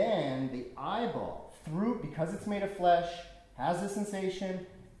 and then the eyeball, because it's made of flesh, has a sensation,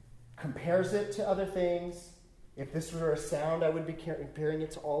 compares it to other things. If this were a sound, I would be comparing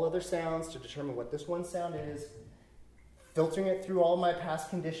it to all other sounds to determine what this one sound is, filtering it through all my past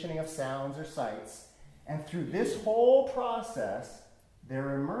conditioning of sounds or sights. And through this whole process,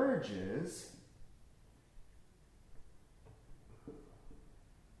 there emerges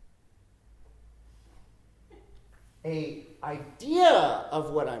an idea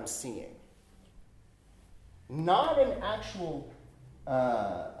of what I'm seeing. Not an actual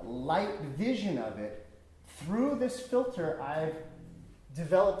light vision of it. Through this filter, I've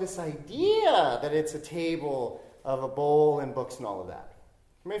developed this idea that it's a table of a bowl and books and all of that.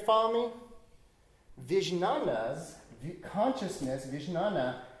 You may follow me? Vijnanas, consciousness,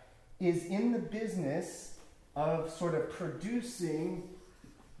 Vijnana, is in the business of sort of producing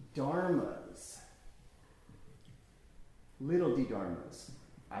dharmas, little d dharmas,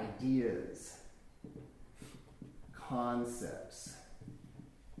 ideas, concepts.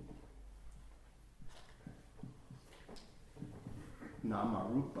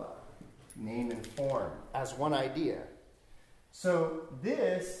 Namarupa, name and form, as one idea. So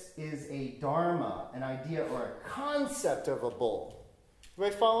this is a dharma, an idea or a concept of a bowl.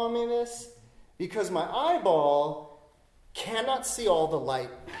 Everybody follow me in this? Because my eyeball cannot see all the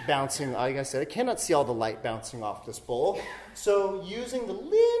light bouncing, like I said, it cannot see all the light bouncing off this bowl. So using the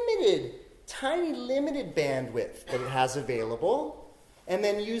tiny limited bandwidth that it has available, and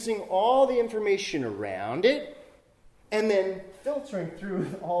then using all the information around it, and then filtering through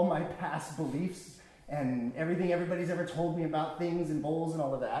all my past beliefs and everything everybody's ever told me about things and bowls and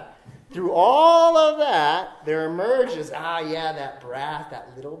all of that. Through all of that, there emerges,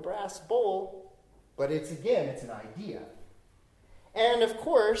 that little brass bowl. But it's an idea. And of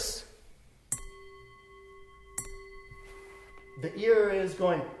course, the ear is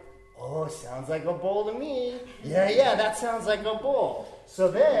going, oh, sounds like a bowl to me. Yeah, that sounds like a bowl. So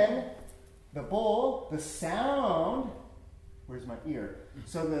then, the bowl, the sound, where's my ear?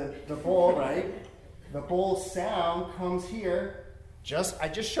 So the bowl, right? The bowl sound comes here. I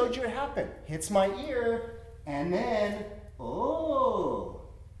just showed you it happen. Hits my ear, and then, oh,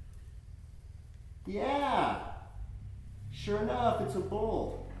 yeah. Sure enough, it's a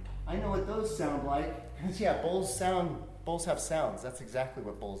bowl. I know what those sound like. Because, bowls have sounds. That's exactly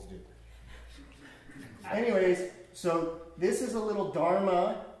what bowls do. Anyways, so this is a little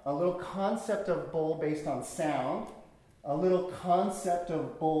dharma, a little concept of bowl based on sound, a little concept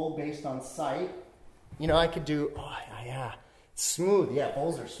of bowl based on sight. I could do, smooth. Yeah,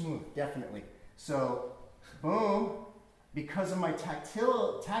 bowls are smooth, definitely. So, boom, because of my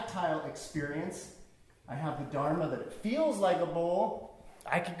tactile experience, I have the dharma that it feels like a bowl.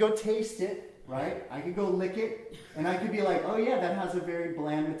 I could go taste it, right? I could go lick it, and I could be like, oh yeah, that has a very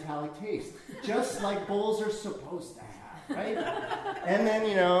bland metallic taste. Just like bowls are supposed to have, right? And then,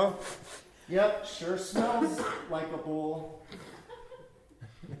 yep, sure smells like a bowl.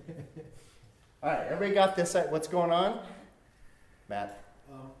 All right, everybody got this? What's going on? Matt?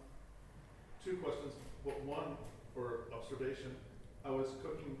 Two questions. One, for observation. I was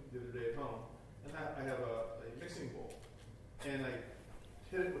cooking the other day at home, and I have a mixing bowl, and I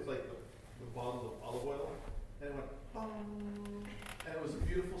hit it with the bottle of olive oil, and it went, bong, and it was a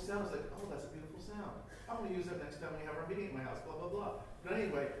beautiful sound. I was like, oh, that's a beautiful sound. I'm going to use that next time we have our meeting at my house, blah, blah, blah. But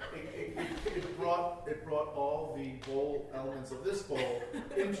anyway, it brought all the bowl elements of this bowl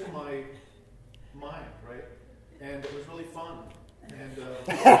into my mind, right? And it was really fun. And it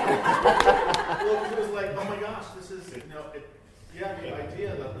was like, oh my gosh, this is, the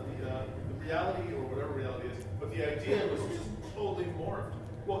idea, the reality, or whatever reality is, but the idea was just totally morphed.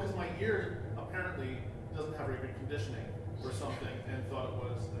 Well, because my ear apparently doesn't have very good conditioning or something, and thought it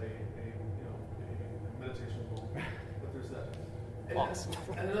was a meditation bowl. But there's that. And, awesome.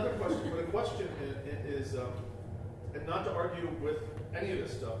 And another question, but the question is and not to argue with any of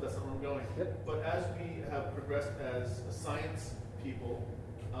this stuff, that's not where I'm going, but as we have progressed as science people,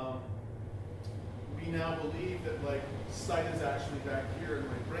 we now believe that sight is actually back here in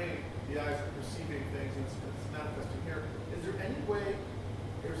my brain, the eyes are perceiving things, and it's manifesting here. Is there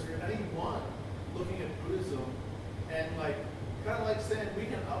anyone looking at Buddhism and kind of saying, we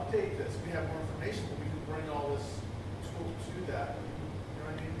can update this, we have more information, but we can bring all this to that? You know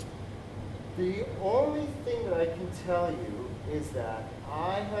what I mean? The only thing that I can tell you is that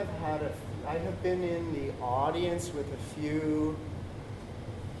I have been in the audience with a few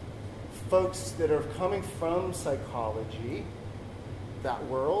folks that are coming from psychology, that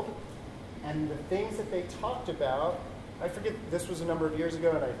world, and the things that they talked about I forget, this was a number of years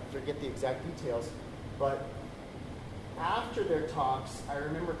ago, and I forget the exact details, but after their talks, I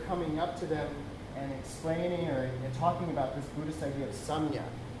remember coming up to them and explaining and talking about this Buddhist idea of samnya,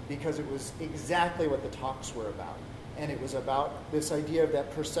 because it was exactly what the talks were about. And it was about this idea of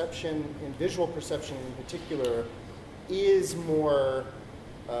that perception, and visual perception in particular, is more,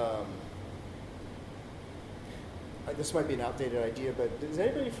 this might be an outdated idea, but is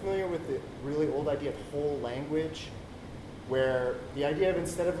anybody familiar with the really old idea of whole language? Where the idea of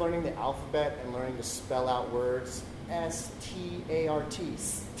instead of learning the alphabet and learning to spell out words, S-T-A-R-T,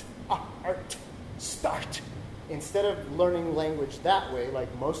 start. Instead of learning language that way,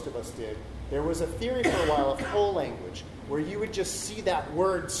 like most of us did, there was a theory for a while of whole language, where you would just see that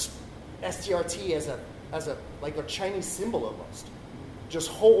word S-T-R-T as a like a Chinese symbol almost. Just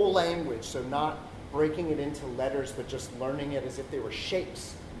whole language, so not breaking it into letters, but just learning it as if they were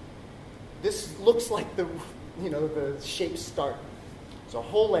shapes. This looks like the shape start. It's a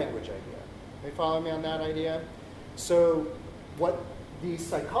whole language idea. They follow me on that idea? So what these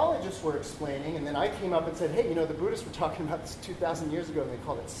psychologists were explaining, and then I came up and said, hey, the Buddhists were talking about this 2,000 years ago, and they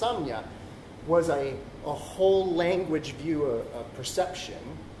called it samnya, was a whole language view of perception,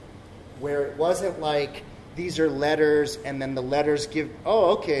 where it wasn't like these are letters, and then the letters give,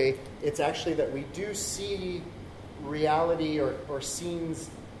 it's actually that we do see reality or scenes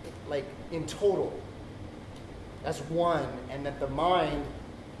like in total as one, and that the mind,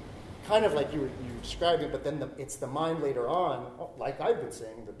 kind of like you described it, but then it's the mind later on, like I've been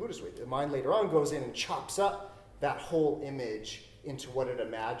saying the Buddhist way, the mind later on goes in and chops up that whole image into what it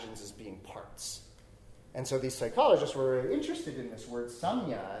imagines as being parts. And so these psychologists were interested in this word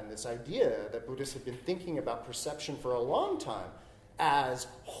samnya and this idea that Buddhists had been thinking about perception for a long time as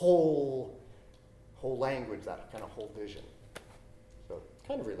whole language, that kind of whole vision. So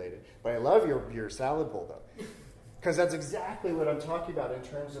kind of related. But I love your salad bowl, though. Because that's exactly what I'm talking about in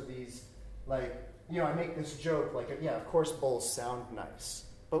terms of these, I make this joke, of course bowls sound nice.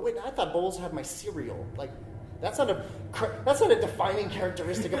 But wait, I thought bowls had my cereal. That's not a defining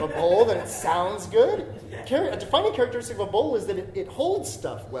characteristic of a bowl, that it sounds good. A defining characteristic of a bowl is that it holds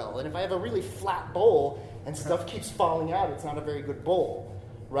stuff well. And if I have a really flat bowl and stuff keeps falling out, it's not a very good bowl,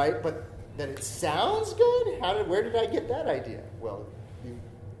 right? But that it sounds good? Where did I get that idea? Well, you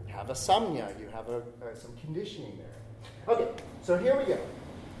have a samnya, you have some conditioning there. Okay, so here we go.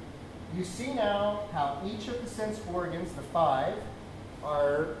 You see now how each of the sense organs, the 5,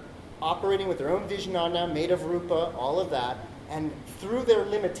 are operating with their own vijnana, made of rupa, all of that, and through their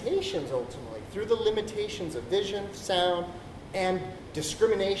limitations ultimately, through the limitations of vision, sound, and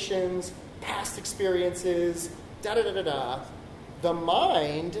discriminations, past experiences, the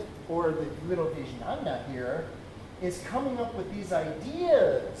mind, or the little vijnana here, is coming up with these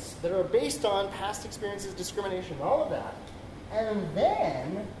ideas that are based on past experiences, discrimination, all of that. And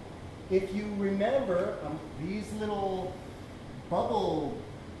then, if you remember, these little bubble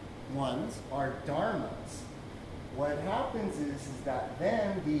ones are dharmas. What happens is that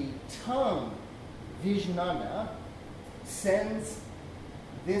then the tongue, vijnana, sends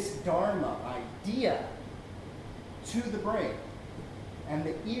this dharma idea to the brain. And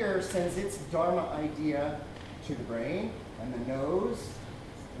the ear sends its dharma idea to the brain, and the nose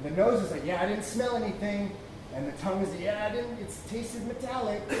is like, I didn't smell anything, and the tongue is, it tasted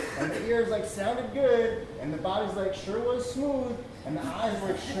metallic, and the ear is like, sounded good, and the body's like, sure was smooth, and the eyes were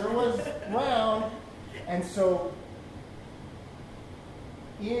like, sure was round. And so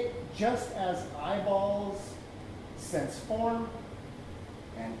it, just as eyeballs sense form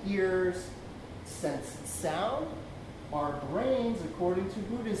and ears sense sound, our brains, according to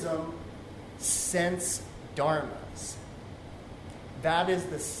Buddhism, sense dharmas. That is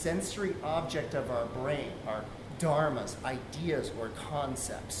the sensory object of our brain, our dharmas, ideas or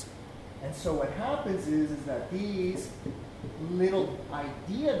concepts. And so what happens is that these little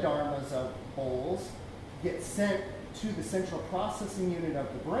idea dharmas of bowls get sent to the central processing unit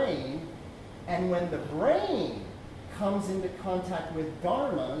of the brain, and when the brain comes into contact with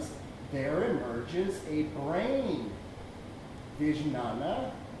dharmas, there emerges a brain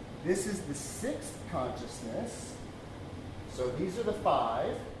vijnana. This is the 6th consciousness. So these are the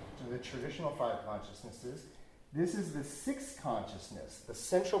 5, the traditional 5 consciousnesses. This is the 6th consciousness, the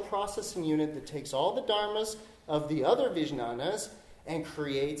central processing unit that takes all the dharmas of the other vijnanas and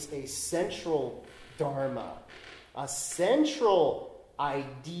creates a central dharma, a central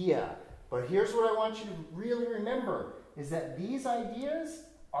idea. But here's what I want you to really remember, is that these ideas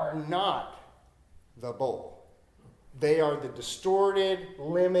are not the bowl. They are the distorted,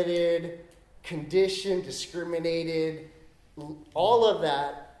 limited, conditioned, discriminated, all of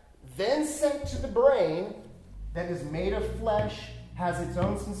that, then sent to the brain, that is made of flesh, has its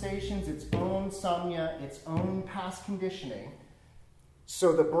own sensations, its own samya, its own past conditioning.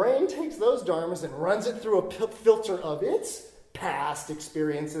 So the brain takes those dharmas and runs it through a filter of its past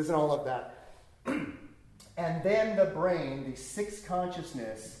experiences and all of that. And then the brain, the sixth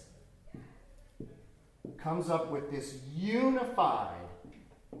consciousness, comes up with this unified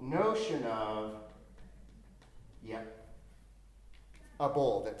notion of, a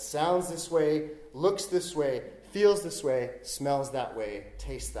bowl that sounds this way, looks this way, feels this way, smells that way,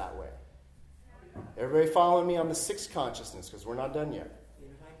 tastes that way. Everybody following me on the sixth consciousness, because we're not done yet.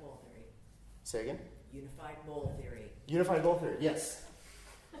 Unified bowl theory. Say again? Unified bowl theory. Unified bowl theory, yes.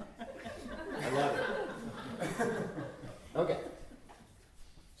 I love it. Okay.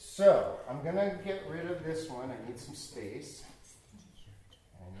 So, I'm going to get rid of this one. I need some space.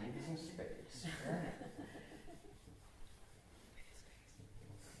 I need some space.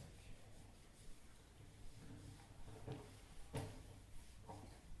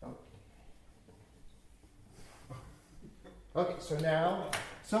 Okay, so now,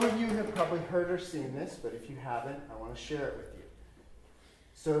 some of you have probably heard or seen this, but if you haven't, I want to share it with you.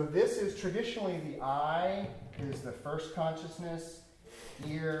 So this is traditionally the eye is the first consciousness,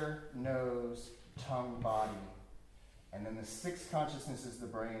 ear, nose, tongue, body. And then the sixth consciousness is the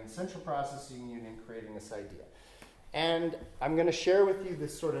brain, central processing unit, creating this idea. And I'm going to share with you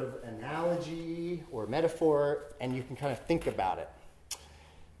this sort of analogy or metaphor, and you can kind of think about it.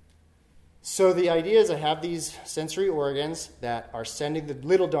 So the idea is I have these sensory organs that are sending the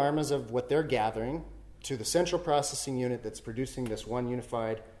little dharmas of what they're gathering to the central processing unit that's producing this one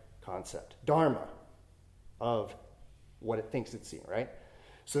unified concept, dharma, of what it thinks it's seeing, right?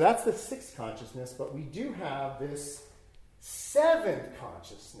 So that's the sixth consciousness, but we do have this seventh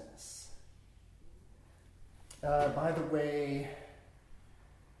consciousness. By the way,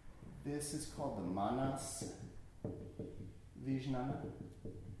 this is called the Manas Vijnana.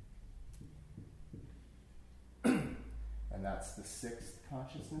 And that's the sixth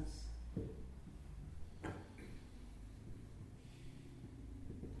consciousness.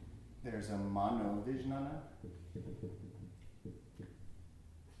 There's a Mano Vijnana,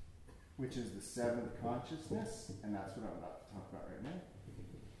 which is the seventh consciousness, and that's what I'm about to talk about right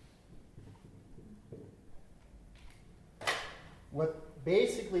now. What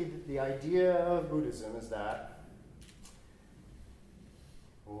basically the idea of Buddhism is that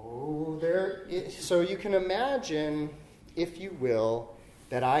so you can imagine, if you will,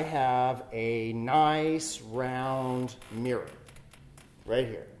 that I have a nice round mirror right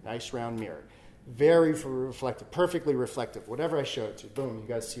here, nice round mirror, very reflective, perfectly reflective. Whatever I show it to, boom, you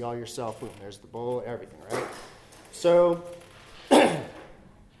guys see all yourself. Boom, there's the bowl, everything, right? So,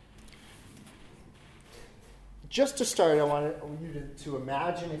 just to start, I want you to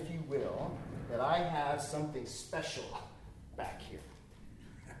imagine, if you will, that I have something special back here.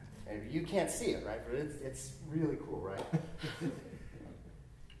 And you can't see it, right? But it's really cool, right?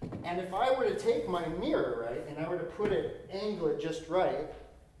 And if I were to take my mirror, right, and I were to put it, angle it just right,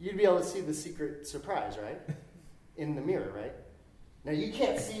 you'd be able to see the secret surprise, right? In the mirror, right? Now, you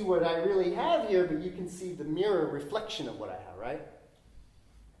can't see what I really have here, but you can see the mirror reflection of what I have, right?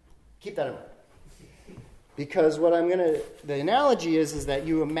 Keep that in mind. Because what the analogy is that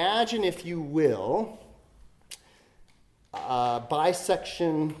you imagine, if you will, a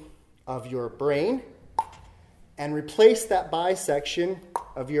bisection of your brain, and replace that bisection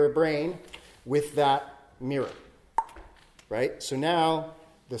of your brain with that mirror, right? So now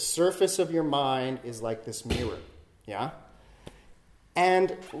the surface of your mind is like this mirror, yeah?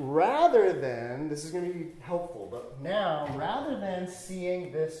 And rather than, this is going to be helpful, but now rather than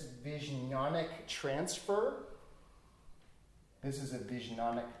seeing this vijnanic transfer, this is a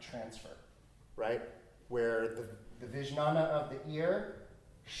vijnanic transfer, right? Where the vijnana of the ear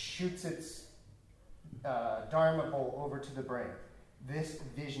shoots its dharma bowl over to the brain. This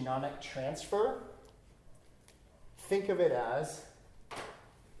vijnanic transfer, think of it as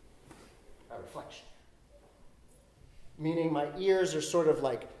a reflection. Meaning my ears are sort of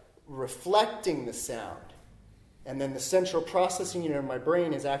like reflecting the sound. And then the central processing unit of my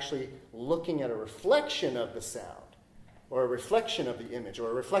brain is actually looking at a reflection of the sound, or a reflection of the image, or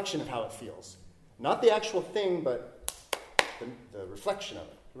a reflection of how it feels. Not the actual thing, but the reflection of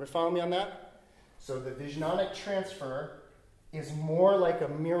it. You ever follow me on that? So the vijnanic transfer is more like a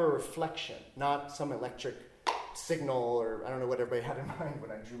mirror reflection, not some electric signal, or I don't know what everybody had in mind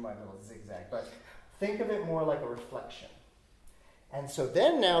when I drew my little zigzag, but think of it more like a reflection. And so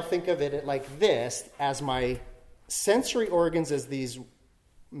then now think of it like this, as my sensory organs as these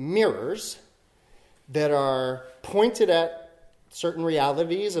mirrors that are pointed at certain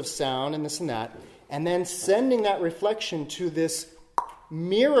realities of sound and this and that, and then sending that reflection to this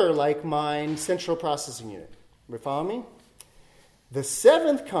mirror-like mind central processing unit. You follow me? The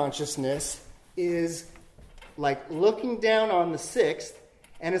seventh consciousness is like looking down on the sixth,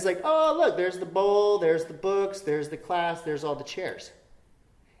 and it's like, oh, look, there's the bowl, there's the books, there's the class, there's all the chairs.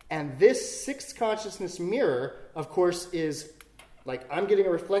 And this sixth consciousness mirror, of course, is like I'm getting a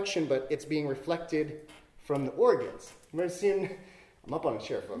reflection, but it's being reflected from the organs. You ever seen? I'm up on a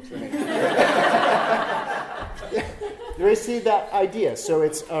chair, folks. Right? You ever see that idea? So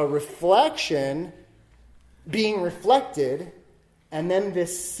it's a reflection being reflected, and then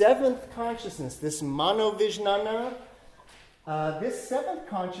this seventh consciousness, this manovijnana, this seventh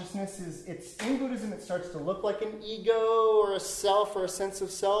consciousness it's in Buddhism, it starts to look like an ego or a self or a sense of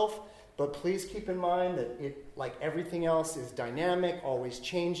self, but please keep in mind that it, like everything else, is dynamic, always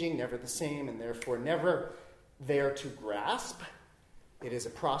changing, never the same, and therefore never there to grasp. It is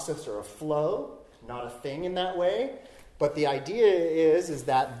a process or a flow, not a thing in that way. But the idea is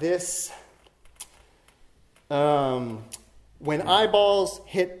that this, when eyeballs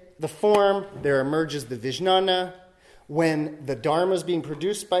hit the form, there emerges the vijnana. When the dharma is being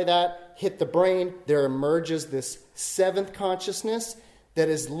produced by that hit the brain, there emerges this seventh consciousness that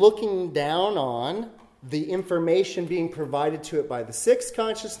is looking down on the information being provided to it by the sixth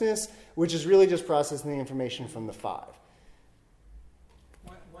consciousness, which is really just processing the information from the five.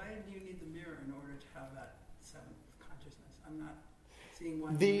 Why do you need the mirror in order to have that seventh consciousness? I'm not seeing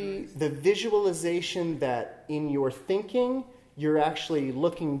why. The visualization that in your thinking, you're actually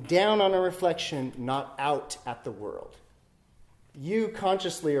looking down on a reflection, not out at the world. You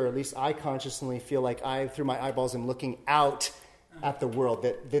consciously, or at least I consciously, feel like I, through my eyeballs, am looking out at the world,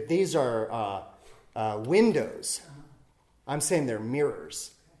 that these are windows. I'm saying they're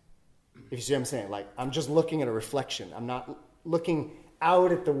mirrors. If you see what I'm saying, like I'm just looking at a reflection. I'm not looking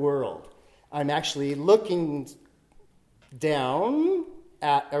out at the world. I'm actually looking down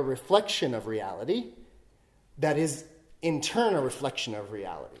at a reflection of reality that is in turn a reflection of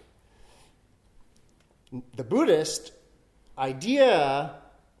reality. The Buddhist idea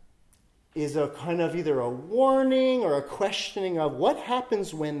is a kind of either a warning or a questioning of what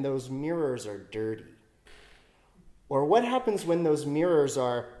happens when those mirrors are dirty. Or what happens when those mirrors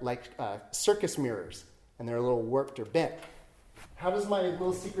are like circus mirrors and they're a little warped or bent. How does my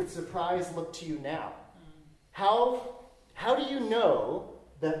little secret surprise look to you now? How do you know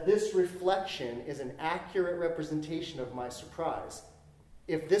that this reflection is an accurate representation of my surprise?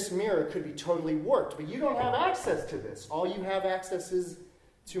 If this mirror could be totally warped, but you don't have access to this. All you have access is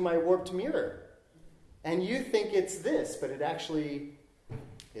to my warped mirror. And you think it's this, but it actually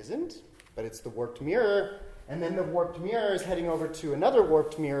isn't. But it's the warped mirror, and then the warped mirror is heading over to another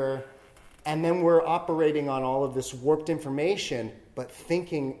warped mirror, and then we're operating on all of this warped information, but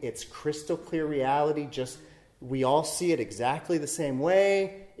thinking it's crystal clear reality, just we all see it exactly the same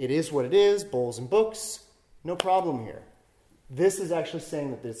way. It is what it is, bowls and books, no problem here. This is actually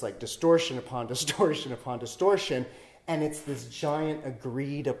saying that it's like distortion upon distortion upon distortion, and it's this giant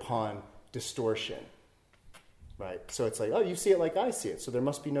agreed upon distortion, right? So it's like, oh, you see it like I see it, so there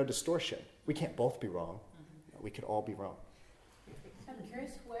must be no distortion. We can't both be wrong. We could all be wrong. I'm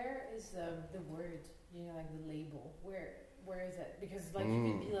curious, where is the word, like the label? Where is it? Because like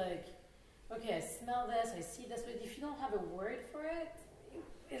you could be like, okay, I smell this, I see this, but if you don't have a word for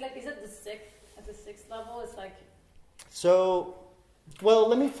it, like is it at the sixth level? It's like. So, well,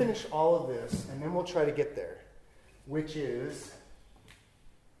 let me finish all of this, and then we'll try to get there, which is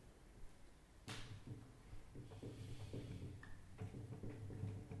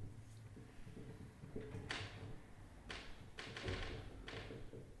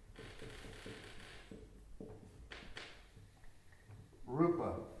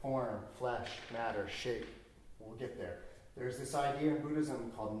rupa, form, flesh, matter, shape. We'll get there. There's this idea in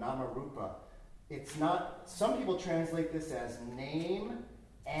Buddhism called nama-rupa. It's not, some people translate this as name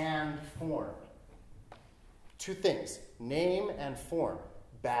and form. Two things, name and form.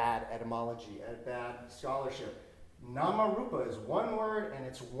 Bad etymology, bad scholarship. Nama-rupa is one word and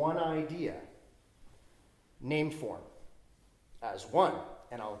it's one idea. Name form as one.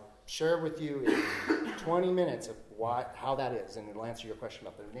 And I'll share with you in 20 minutes of how that is, and it'll answer your question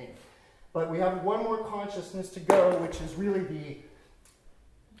about the name. But we have one more consciousness to go, which is really the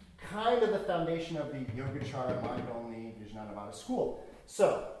kind of the foundation of the Yogacara mind-only Vijnanavada school.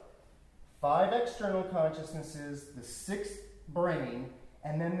 So, 5 external consciousnesses, the 6th brain,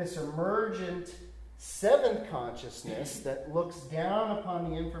 and then this emergent 7th consciousness that looks down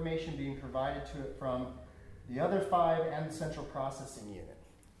upon the information being provided to it from the other 5 and the central processing unit.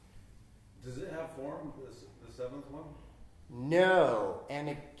 Does it have form, the 7th one? No. And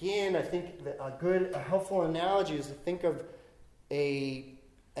again, I think that a helpful analogy is to think of an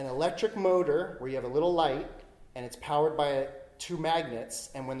electric motor where you have a little light and it's powered by two magnets,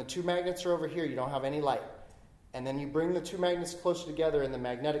 and when the two magnets are over here, you don't have any light. And then you bring the two magnets closer together in the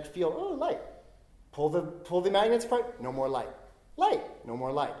magnetic field, oh, light. Pull the magnets apart, no more light. Light, no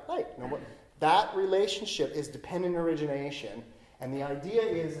more light. Light, no more. That relationship is dependent origination, and the idea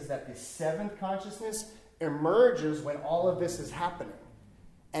is that the seventh consciousness emerges when all of this is happening.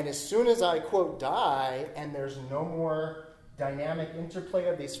 And as soon as I, quote, die, and there's no more dynamic interplay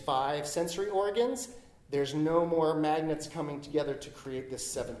of these five sensory organs, there's no more magnets coming together to create this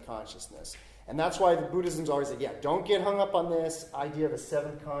seventh consciousness. And that's why the Buddhism's always like, yeah, don't get hung up on this idea of a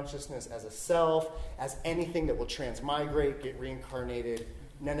seventh consciousness as a self, as anything that will transmigrate, get reincarnated.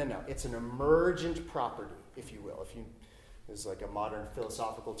 No. It's an emergent property, if you will. There's like a modern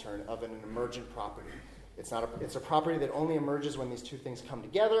philosophical term of an emergent property. It's a property that only emerges when these two things come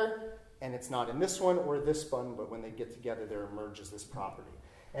together, and it's not in this one or this one, but when they get together, there emerges this property.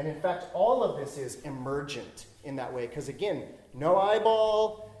 And in fact, all of this is emergent in that way, because again, no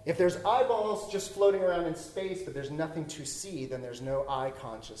eyeball. If there's eyeballs just floating around in space, but there's nothing to see, then there's no eye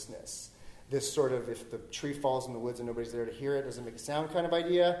consciousness. This sort of, if the tree falls in the woods and nobody's there to hear it, doesn't make a sound kind of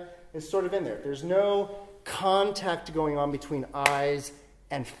idea, is sort of in there. There's no contact going on between eyes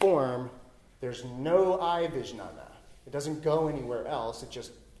and form. There's no eye vijnana. It doesn't go anywhere else. It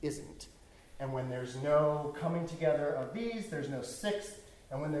just isn't. And when there's no coming together of these, there's no sixth.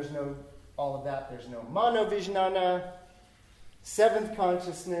 And when there's no all of that, there's no manovijnana, seventh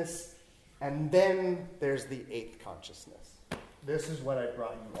consciousness, and then there's the eighth consciousness. This is what I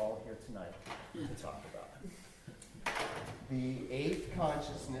brought you all here tonight to talk about. The eighth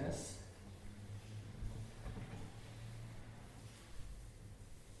consciousness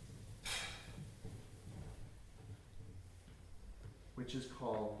which is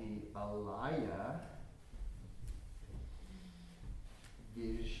called the Alaya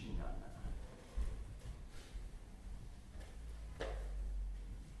Vijnana.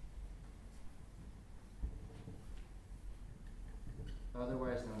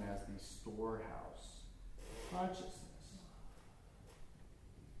 Otherwise known as the storehouse consciousness.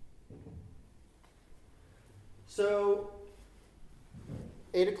 So,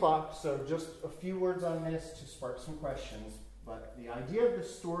 8 o'clock, so just a few words on this to spark some questions. But the idea of the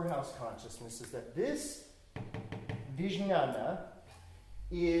storehouse consciousness is that this Vijnana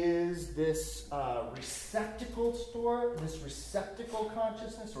is this receptacle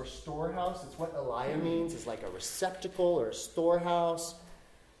consciousness or storehouse. It's what Alaya means. It's like a receptacle or a storehouse.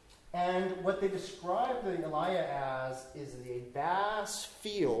 And what they describe the Alaya as is a vast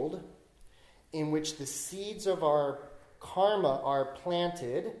field in which the seeds of our karma are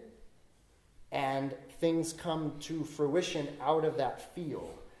planted and things come to fruition out of that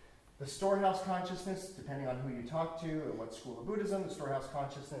field. The storehouse consciousness, depending on who you talk to and what school of Buddhism, the storehouse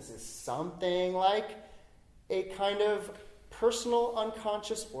consciousness is something like a kind of personal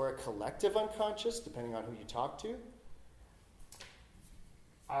unconscious or a collective unconscious, depending on who you talk to.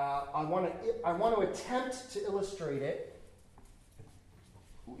 I want to attempt to illustrate it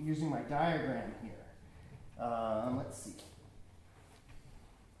using my diagram here. Let's see.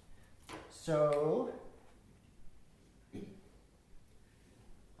 So,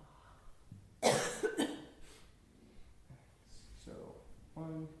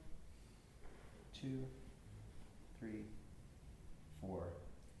 one, 2, 3, 4,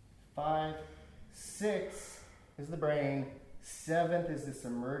 5, 6 is the brain. 7th is this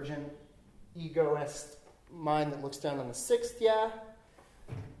emergent egoist mind that looks down on the 6th,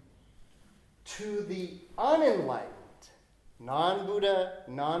 To the unenlightened, non-Buddha,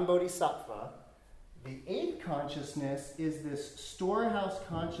 non-Bodhisattva, the 8th consciousness is this storehouse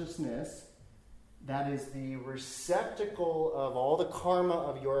consciousness that is the receptacle of all the karma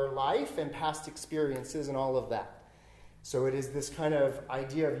of your life and past experiences and all of that. So it is this kind of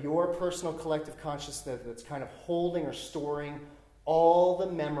idea of your personal collective consciousness that's kind of holding or storing all the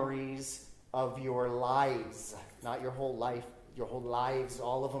memories of your lives. Not your whole life, your whole lives,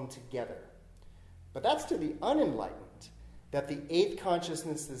 all of them together. But that's to the unenlightened. That the 8th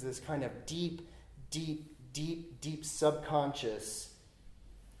consciousness is this kind of deep subconscious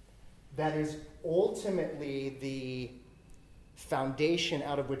that is ultimately the foundation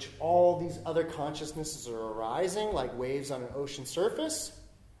out of which all these other consciousnesses are arising, like waves on an ocean surface.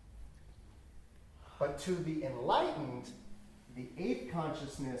 But to the enlightened, the 8th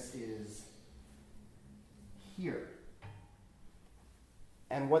consciousness is here.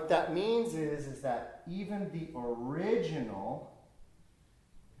 And what that means is that even the original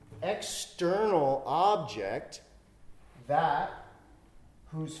external object that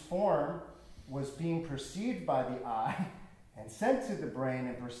whose form was being perceived by the eye and sent to the brain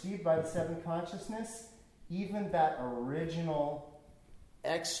and perceived by the seventh consciousness, even that original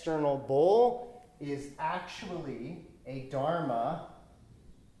external bowl is actually a dharma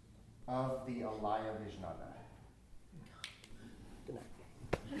of the Alaya Vijnana. Good night.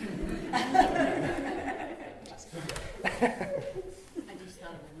 I just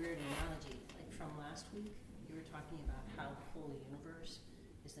thought of a weird analogy, like from last week, you were talking about how the whole universe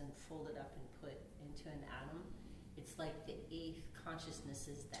is then folded up and put into an atom. It's like the eighth consciousness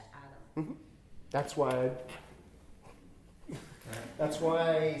is the atom. Mm-hmm. That's why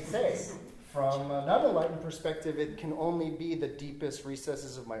I say, from an unenlightened perspective, it can only be the deepest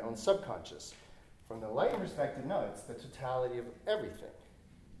recesses of my own subconscious. From the enlightened perspective, no, it's the totality of everything.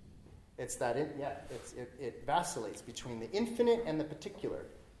 It's that, it vacillates between the infinite and the particular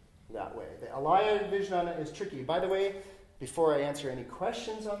that way. The Alaya Vijnana is tricky. By the way, before I answer any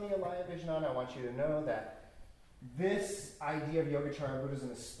questions on the Alaya Vijnana, I want you to know that this idea of Yogacara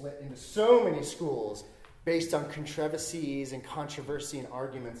Buddhism is split into so many schools based on controversies and controversy and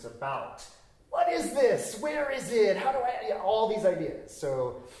arguments about what is this? Where is it? How do I... all these ideas.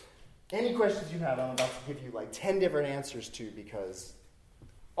 So any questions you have, I'm about to give you like 10 different answers to, because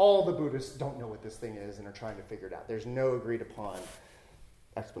all the Buddhists don't know what this thing is and are trying to figure it out. There's no agreed upon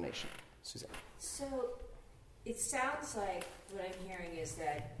explanation. Suzanne. So it sounds like what I'm hearing is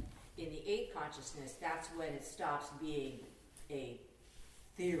that in the eighth consciousness, that's when it stops being a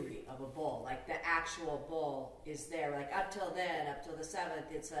theory of a bowl. Like the actual bowl is there. Like up till then, up till the seventh,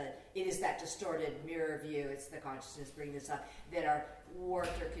 it is that distorted mirror view. It's the consciousness bringing this up that are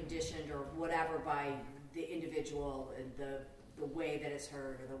warped or conditioned or whatever by the individual and the way that it's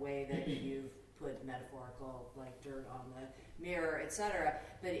heard or the way that you've put metaphorical like dirt on the mirror, etc.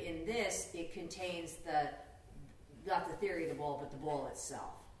 But in this, it contains not the theory of the bowl, but the bowl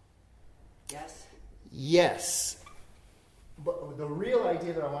itself. Yes? Yes. But the real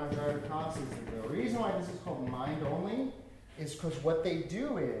idea that I want to drive across is that the reason why this is called mind only is because what they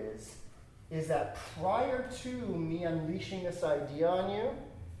do is that prior to me unleashing this idea on you,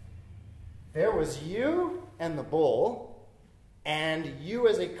 there was you and the bowl, and you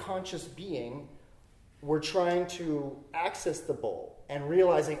as a conscious being were trying to access the bowl and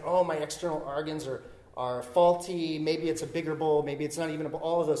realizing, oh, my external organs are faulty, maybe it's a bigger bowl, maybe it's not even a bowl,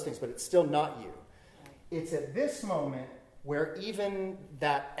 all of those things, but it's still not you. It's at this moment where even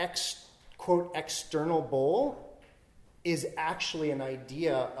that quote external bowl is actually an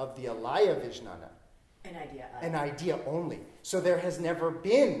idea of the Alaya Vijnana. An idea only. So there has never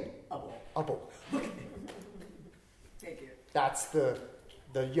been a bowl. Thank you. That's the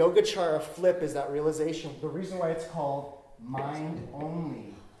Yogacara flip, is that realization. The reason why it's called mind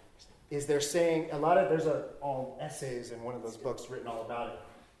only is they're saying there's all essays in one of those books written all about it.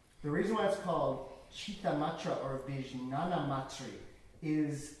 The reason why it's called Chitta Matra or Vijnana Matri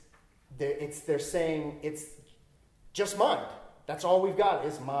is they're saying it's just mind. That's all we've got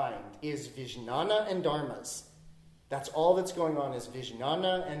is mind, is Vijnana and Dharmas. That's all that's going on is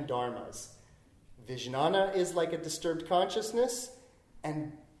Vijnana and Dharmas. Vijnana is like a disturbed consciousness,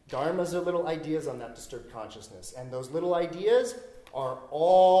 and Dharmas are little ideas on that disturbed consciousness. And those little ideas are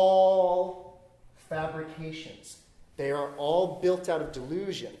all fabrications. They are all built out of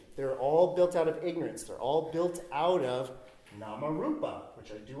delusion. They're all built out of ignorance. They're all built out of Nama-rupa,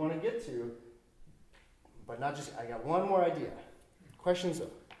 which I do want to get to. But not just, I got one more idea. Questions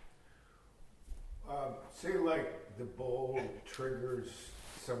though? Say like the bowl triggers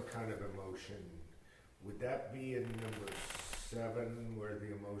some kind of emotion. Would that be in number 7 where the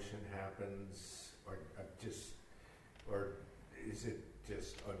emotion happens? Or is it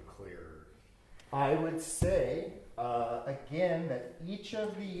just unclear? I would say, again, that each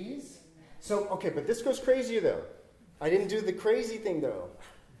of these... So, okay, but this goes crazier, though. I didn't do the crazy thing, though.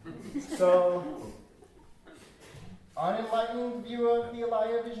 So, unenlightened view of the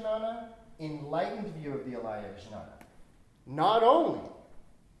Alaya Vijnana, enlightened view of the Alaya Vijnana. Not only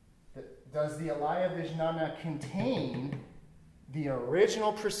does the Alaya Vijnana contain the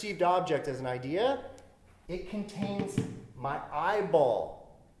original perceived object as an idea, it contains my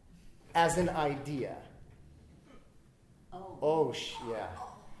eyeball as an idea. Yeah.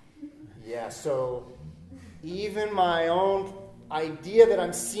 Yeah, so even my own idea that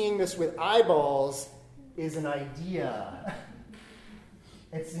I'm seeing this with eyeballs is an idea.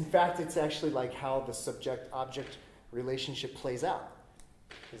 It's actually like how the subject-object relationship plays out.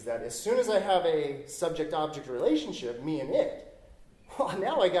 Is that as soon as I have a subject-object relationship, me and it, well,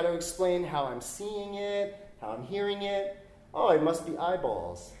 now I got to explain how I'm seeing it, how I'm hearing it. Oh, it must be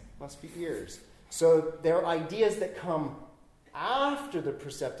eyeballs, must be ears. So they're ideas that come after the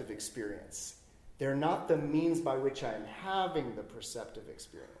perceptive experience. They're not the means by which I'm having the perceptive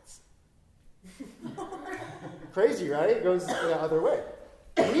experience. Crazy, right? It goes the other way.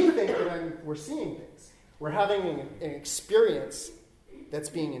 We think that we're seeing things. We're having an experience that's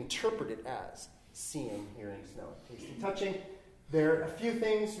being interpreted as seeing, hearing, smelling, tasting, touching. There are a few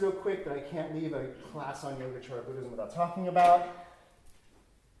things real quick that I can't leave a class on Yogacara Buddhism without talking about.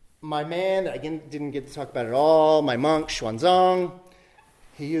 My man, that I didn't get to talk about at all, my monk, Xuanzang,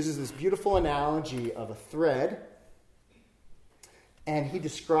 he uses this beautiful analogy of a thread, and he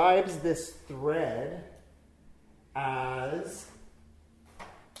describes this thread as,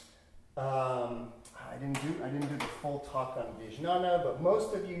 I didn't do the full talk on Vijnana, but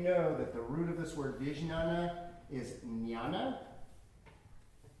most of you know that the root of this word Vijnana is jnana,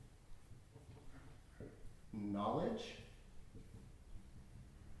 knowledge,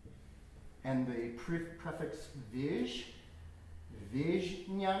 and the prefix vij,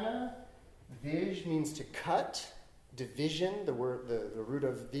 vijnana. Vij means to cut, division, the root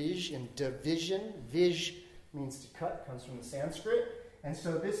of vij in division. Vij means to cut, comes from the Sanskrit. And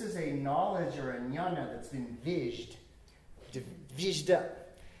so this is a knowledge or a jnana that's been vijed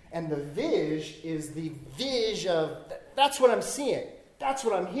up. And the vij is the vij of, that's what I'm seeing, that's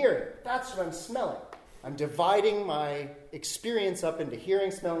what I'm hearing, that's what I'm smelling. I'm dividing my experience up into hearing,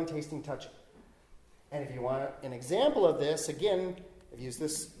 smelling, tasting, touching. And if you want an example of this, again, I've used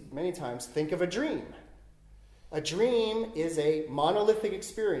this many times, think of a dream. A dream is a monolithic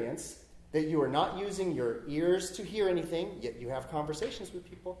experience that you are not using your ears to hear anything, yet you have conversations with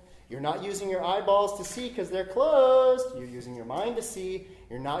people. You're not using your eyeballs to see because they're closed. You're using your mind to see.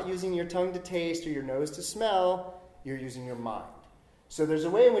 You're not using your tongue to taste or your nose to smell. You're using your mind. So there's a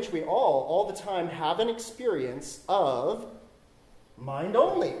way in which we all the time, have an experience of mind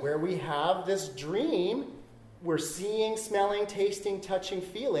only, where we have this dream. We're seeing, smelling, tasting, touching,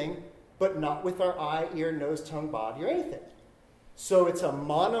 feeling, but not with our eye, ear, nose, tongue, body, or anything. So it's a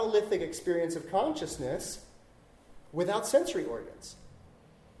monolithic experience of consciousness without sensory organs.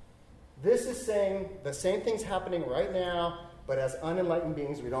 This is saying the same thing's happening right now, but as unenlightened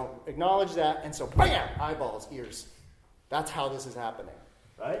beings, we don't acknowledge that, and so bam, eyeballs, ears. That's how this is happening,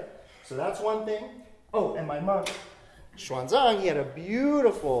 right? So that's one thing. Oh, and my monk, Xuanzang, he had a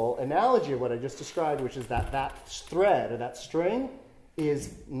beautiful analogy of what I just described, which is that thread or that string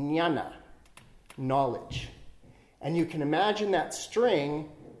is jnana, knowledge. And you can imagine that string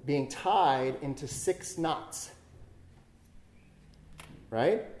being tied into 6 knots.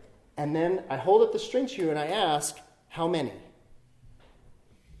 Right? And then I hold up the string to you and I ask, how many?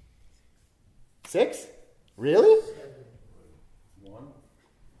 6? Really?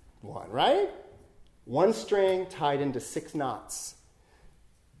 1, right? 1 string tied into 6 knots.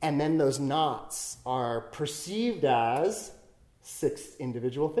 And then those knots are perceived as 6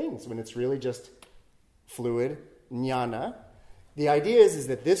 individual things when it's really just fluid jnana. The idea is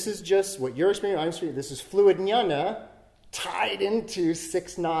that this is just what you're experiencing, I'm experiencing. This is fluid jnana tied into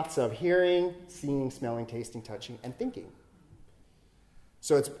 6 knots of hearing, seeing, smelling, tasting, touching, and thinking.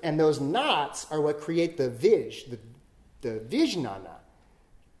 So and those knots are what create the vij, the vijnana.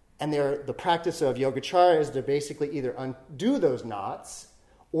 And the practice of Yogacara is to basically either undo those knots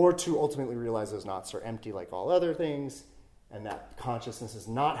or to ultimately realize those knots are empty like all other things, and that consciousness is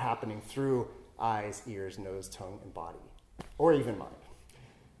not happening through eyes, ears, nose, tongue, and body, or even mind.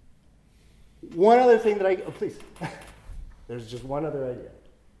 One other thing that please, there's just one other idea.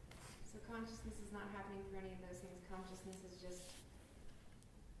 So consciousness is not happening through any of those things. Consciousness is just,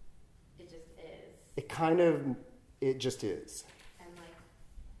 it just is. It just is. And like,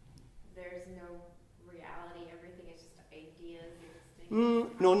 there's no reality. Everything is just ideas existing.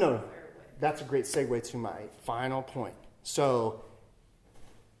 No. That's a great segue to my final point. So,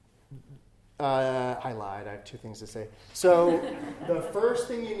 I lied. I have 2 things to say. So, the first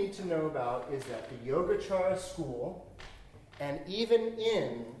thing you need to know about is that the Yogacara school, and even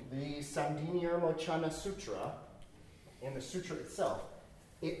in the Sandhinirmochana Sutra, in the sutra itself,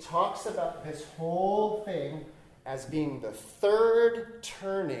 it talks about this whole thing as being the 3rd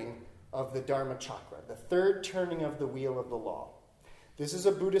turning of the Dharma chakra, the 3rd turning of the wheel of the law. This is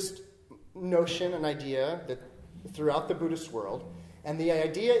a Buddhist notion, an idea that throughout the Buddhist world. And the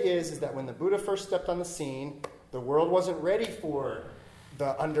idea is that when the Buddha first stepped on the scene, the world wasn't ready for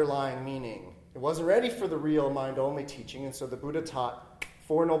the underlying meaning. It wasn't ready for the real mind-only teaching, and so the Buddha taught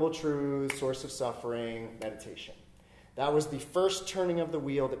 4 Noble Truths, source of suffering, meditation. That was the first turning of the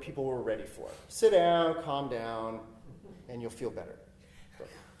wheel that people were ready for. Sit down, calm down, and you'll feel better. So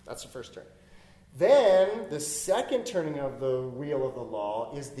that's the first turn. Then the second turning of the wheel of the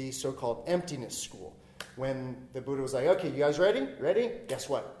law is the so-called emptiness school. When the Buddha was like, okay, you guys ready? Ready? Guess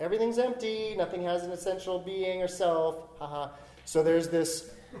what? Everything's empty. Nothing has an essential being or self. Haha. So there's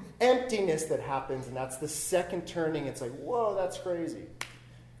this emptiness that happens, and that's the second turning. It's like, whoa, that's crazy.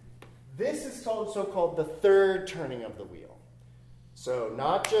 This is so-called the third turning of the wheel. So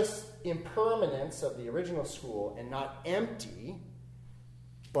not just impermanence of the original school and not empty,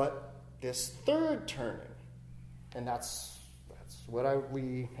 but this third turning. And that's what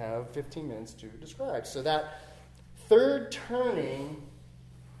we have 15 minutes to describe. So that third turning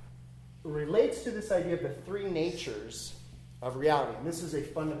relates to this idea of the three natures of reality. And this is a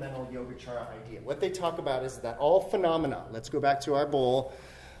fundamental Yogacara idea. What they talk about is that all phenomena, let's go back to our bowl,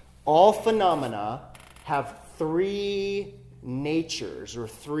 all phenomena have three natures or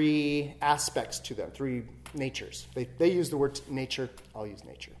three aspects to them, three natures. They use the word nature, I'll use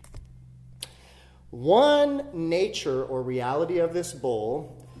nature. One nature or reality of this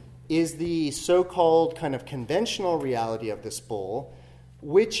bowl is the so-called kind of conventional reality of this bowl,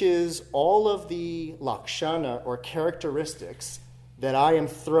 which is all of the lakshana or characteristics that I am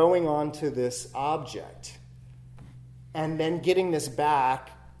throwing onto this object and then getting this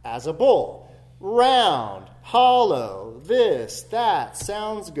back as a bowl. Round, hollow, this, that,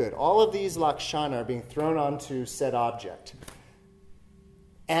 sounds good. All of these lakshana are being thrown onto said object.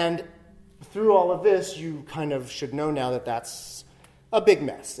 And through all of this, you kind of should know now that that's a big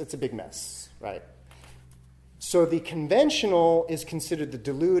mess. It's a big mess, right? So the conventional is considered the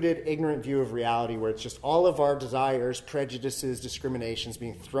deluded, ignorant view of reality, where it's just all of our desires, prejudices, discriminations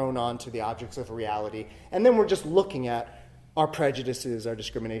being thrown onto the objects of reality, and then we're just looking at our prejudices, our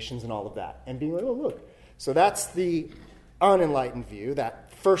discriminations, and all of that, and being like, oh, look. So that's the unenlightened view,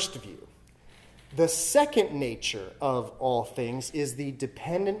 that first view. The second nature of all things is the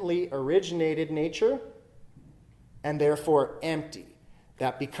dependently originated nature, and therefore empty.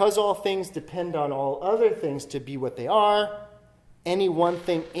 That because all things depend on all other things to be what they are, any one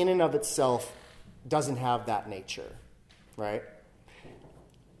thing in and of itself doesn't have that nature, right?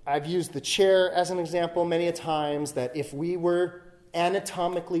 I've used the chair as an example many a times, that if we were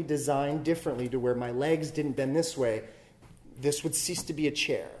anatomically designed differently to where my legs didn't bend this way, this would cease to be a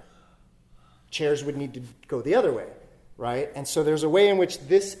chair. Chairs would need to go the other way, right? And so there's a way in which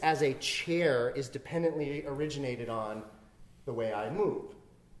this as a chair is dependently originated on the way I move.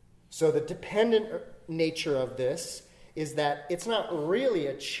 So the dependent nature of this is that it's not really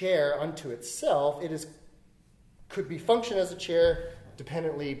a chair unto itself. It could be function as a chair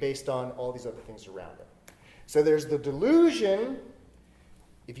dependently based on all these other things around it. So there's the delusion.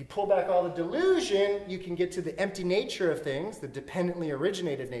 If you pull back all the delusion, you can get to the empty nature of things, the dependently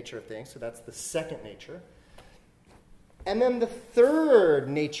originated nature of things. So that's the second nature. And then the third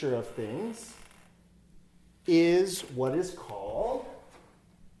nature of things is what is called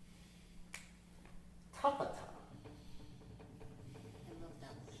tathata. I love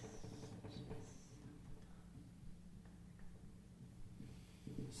that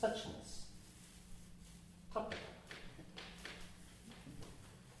one. Suchness. Tathata.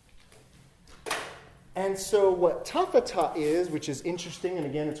 And so what tathata is, which is interesting, and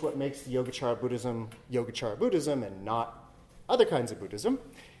again, it's what makes the Yogacara Buddhism and not other kinds of Buddhism,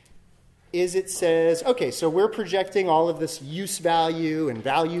 is it says, okay, so we're projecting all of this use value and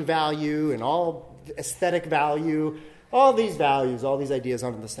value and all aesthetic value, all these values, all these ideas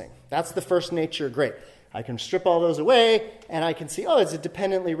onto this thing. That's the first nature, great. I can strip all those away, and I can see, oh, it's a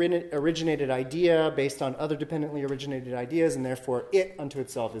dependently originated idea based on other dependently originated ideas, and therefore it unto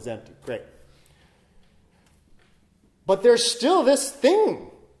itself is empty. Great. But there's still this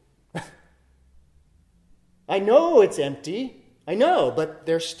thing. I know it's empty. I know, but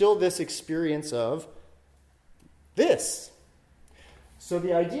there's still this experience of this. So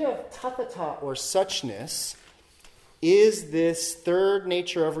the idea of tathata or suchness is this third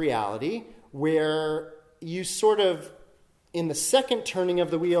nature of reality where you sort of, in the second turning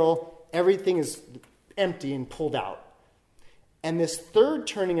of the wheel, everything is empty and pulled out. And this third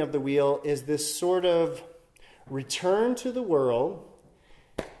turning of the wheel is this sort of return to the world.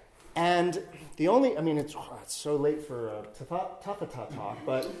 And the only, it's so late for a tathata talk,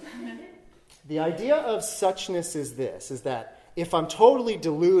 but the idea of suchness is this, is that if I'm totally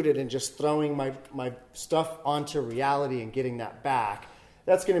deluded and just throwing my stuff onto reality and getting that back,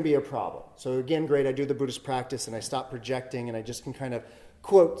 that's going to be a problem. So again, great, I do the Buddhist practice and I stop projecting and I just can kind of,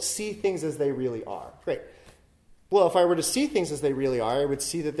 quote, see things as they really are. Great. Well, if I were to see things as they really are, I would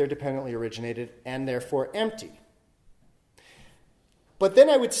see that they're dependently originated and therefore empty. But then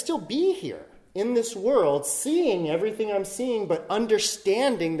I would still be here. in this world, seeing everything I'm seeing, but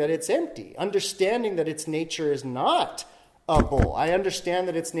understanding that it's empty, understanding that its nature is not a bowl. I understand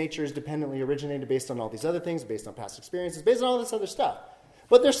that its nature is dependently originated based on all these other things, based on past experiences, based on all this other stuff.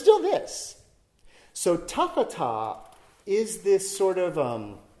 But there's still this. So tathata is this sort of,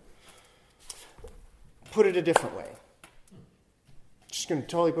 put it a different way. Just going to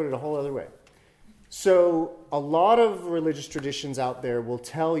totally put it a whole other way. So a lot of religious traditions out there will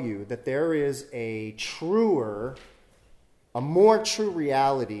tell you that there is a more true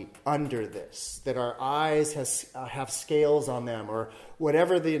reality under this, that our eyes have scales on them, or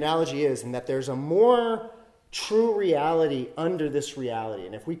whatever the analogy is, and that there's a more true reality under this reality.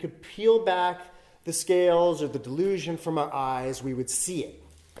 And if we could peel back the scales or the delusion from our eyes, we would see it.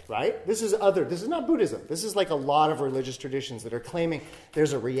 Right? This is not Buddhism. This is like a lot of religious traditions that are claiming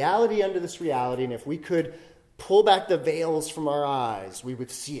there's a reality under this reality, and if we could pull back the veils from our eyes, we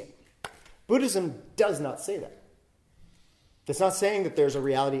would see it. Buddhism does not say that. It's not saying that there's a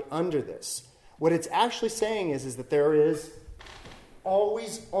reality under this. What it's actually saying is that there is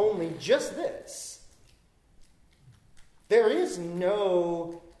always only just this. There's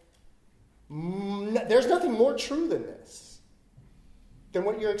nothing more true than this, than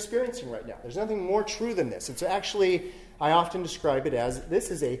what you're experiencing right now. There's nothing more true than this. It's actually, I often describe it as, this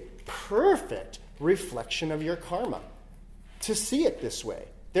is a perfect reflection of your karma. To see it this way.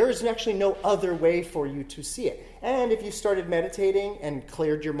 There is actually no other way for you to see it. And if you started meditating and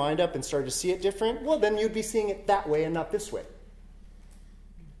cleared your mind up and started to see it different, well, then you'd be seeing it that way and not this way.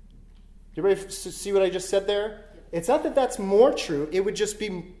 You ready to see what I just said there? It's not that that's more true. It would just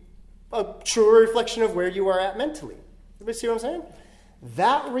be a truer reflection of where you are at mentally. Everybody see what I'm saying?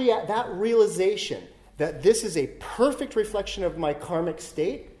 That realization that this is a perfect reflection of my karmic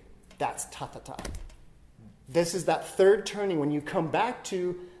state, that's tathata. This is that third turning when you come back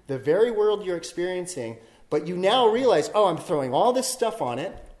to the very world you're experiencing, but you now realize, oh, I'm throwing all this stuff on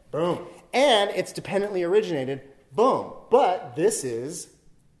it, boom, and it's dependently originated, boom. But this is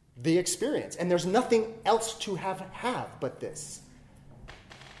the experience, and there's nothing else to have but this.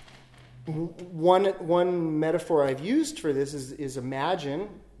 One metaphor I've used for this is imagine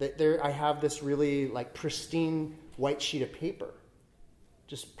that I have this really like pristine white sheet of paper.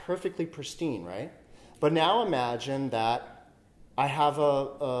 Just perfectly pristine, right? But now imagine that I have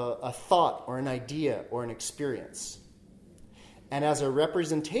a thought or an idea or an experience. And as a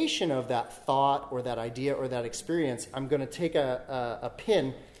representation of that thought or that idea or that experience, I'm going to take a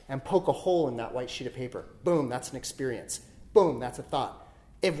pin and poke a hole in that white sheet of paper. Boom, that's an experience. Boom, that's a thought.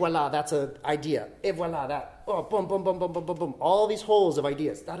 Et voila, that's an idea. Et voila, that. Oh, boom, boom, boom, boom, boom, boom, boom. All these holes of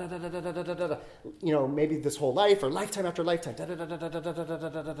ideas. Da da da da da da da da da. You know, maybe this whole life or lifetime after lifetime. Da da da da da da da da da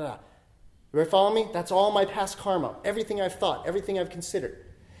da da da. You follow me? That's all my past karma. Everything I've thought, everything I've considered.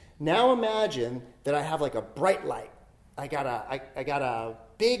 Now imagine that I have like a bright light. I got a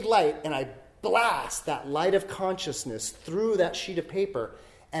big light, and I blast that light of consciousness through that sheet of paper,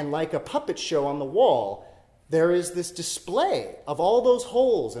 and like a puppet show on the wall, there is this display of all those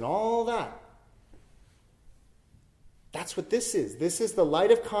holes and all that. That's what this is. This is the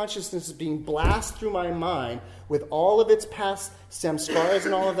light of consciousness being blasted through my mind with all of its past samskaras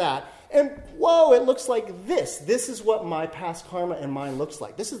and all of that. And whoa, it looks like this. This is what my past karma and mine looks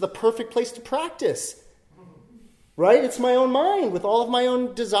like. This is the perfect place to practice. Right? It's my own mind with all of my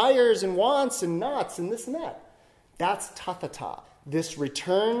own desires and wants and nots and this and that. That's tathata. This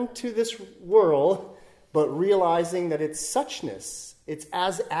return to this world, but realizing that it's suchness. It's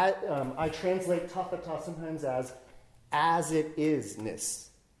I translate tathata sometimes as it isness.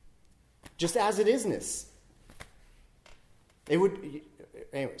 Just as it isness. It would,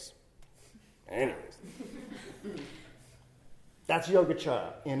 anyways. That's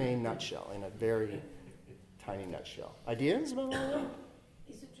Yogacara in a nutshell, in a very tiny nutshell. Ideas about all that?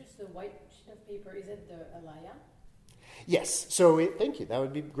 Is it just the white sheet of paper? Is it the alaya? Yes. So thank you. That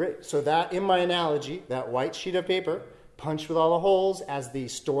would be great. So that, in my analogy, that white sheet of paper, punched with all the holes as the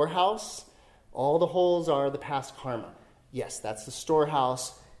storehouse, all the holes are the past karma. Yes, that's the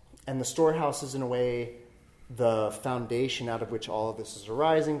storehouse. And the storehouse is, in a way, the foundation out of which all of this is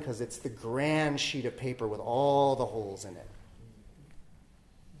arising, because it's the grand sheet of paper with all the holes in it.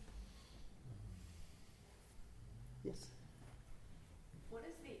 Yes? What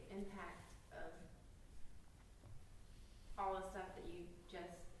is the impact of all the stuff that you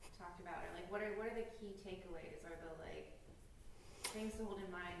just talked about? Or like, what are the key takeaways, or the like things to hold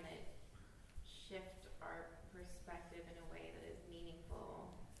in mind that shift our perspective in a way that is meaningful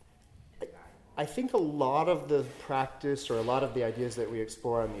and valuable? I think a lot of the practice or a lot of the ideas that we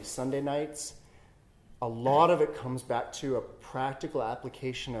explore on these Sunday nights, a lot of it comes back to a practical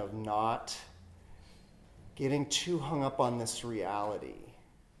application of not getting too hung up on this reality.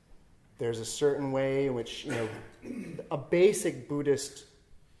 There's a certain way in which, a basic Buddhist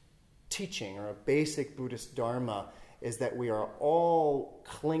teaching or a basic Buddhist dharma is that we are all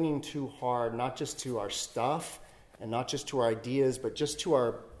clinging too hard, not just to our stuff and not just to our ideas, but just to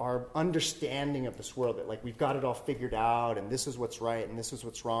our understanding of this world, that like we've got it all figured out and this is what's right and this is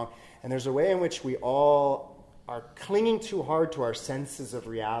what's wrong. And there's a way in which we all are clinging too hard to our senses of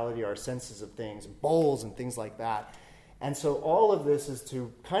reality, our senses of things, bowls and things like that. And so all of this is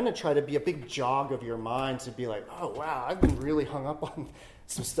to kind of try to be a big jog of your mind to be like, oh, wow, I've been really hung up on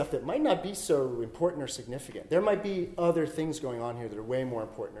some stuff that might not be so important or significant. There might be other things going on here that are way more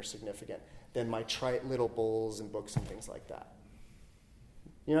important or significant than my trite little bowls and books and things like that.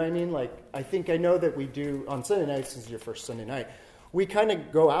 You know what I mean? Like, I know that we do, on Sunday nights, since your first Sunday night, we kind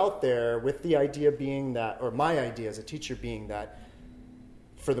of go out there with the idea being that, or my idea as a teacher being that,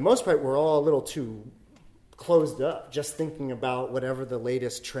 for the most part, we're all a little too closed up, just thinking about whatever the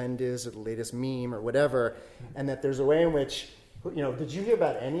latest trend is or the latest meme or whatever, and that there's a way in which, did you hear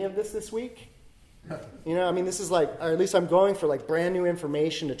about any of this week? This is like, or at least I'm going for like brand new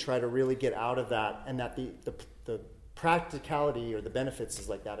information to try to really get out of that, and that the practicality or the benefits is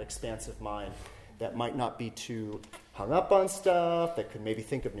like that expansive mind that might not be too hung up on stuff, that could maybe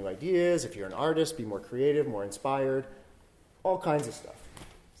think of new ideas. If you're an artist, be more creative, more inspired, all kinds of stuff.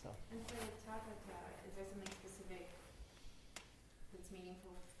 And for the Tathagata, is there something specific that's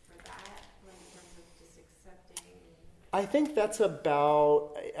meaningful for that, like in terms of just accepting? I think that's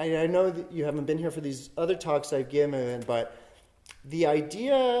about, I know that you haven't been here for these other talks I've given, but the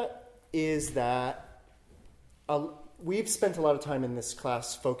idea is that we've spent a lot of time in this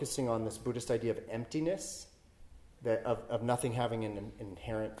class focusing on this Buddhist idea of emptiness, that of nothing having an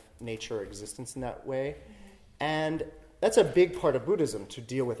inherent nature or existence in that way. And that's a big part of Buddhism, to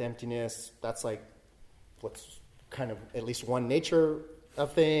deal with emptiness. That's like what's kind of at least one nature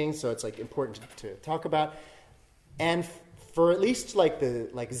of things, so it's like important to talk about. And for at least like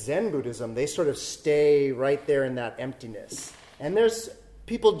Zen Buddhism, they sort of stay right there in that emptiness. And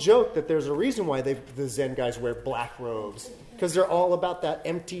people joke that there's a reason why the Zen guys wear black robes, because they're all about that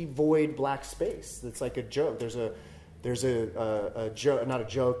empty, void, black space. It's like a joke. There's a joke, not a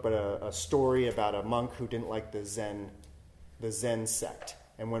joke, but a story about a monk who didn't like the Zen sect.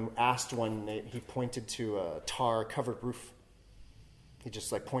 And when asked he pointed to a tar-covered roof. He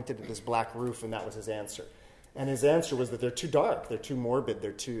just like pointed at this black roof, and that was his answer. And his answer was that they're too dark, they're too morbid,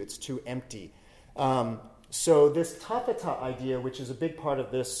 it's too empty. So this Tathagata idea, which is a big part of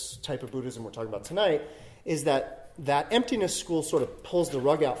this type of Buddhism we're talking about tonight, is that emptiness school sort of pulls the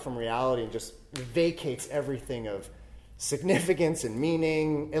rug out from reality and just vacates everything of significance and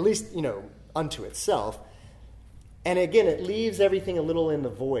meaning, at least, unto itself. And again, it leaves everything a little in the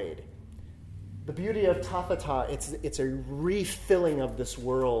void. The beauty of Tathagata, it's a refilling of this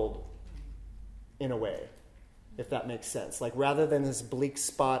world in a way, if that makes sense. Like, rather than this bleak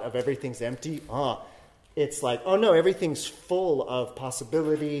spot of everything's empty, it's like, oh no, everything's full of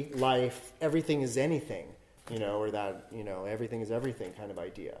possibility, life, everything is anything, or that, everything is everything kind of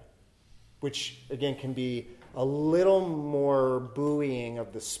idea. Which, again, can be a little more buoying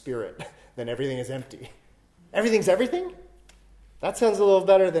of the spirit than everything is empty. Everything's everything? That sounds a little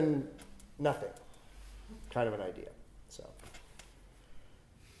better than nothing, kind of an idea. So,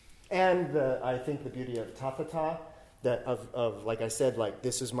 and I think the beauty of Tathagata, that of like I said, like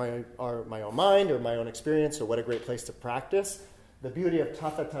this is my own mind or my own experience, or what a great place to practice. The beauty of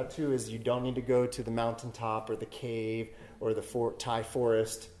Tathagata too is you don't need to go to the mountaintop or the cave or the Thai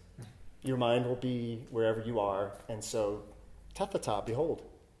forest. Your mind will be wherever you are, and so Tathagata, behold.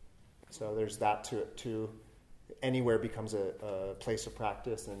 So there's that to it too. Anywhere becomes a place of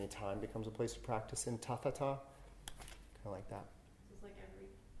practice, and any time becomes a place of practice in Tathagata. Kind of like that. So it's like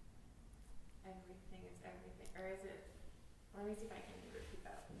everything is everything, or is it? Let me see if I can repeat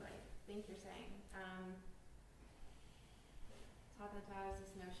that. What I think you're saying. Tathagata is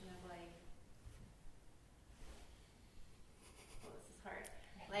this notion of like. Well, this is hard.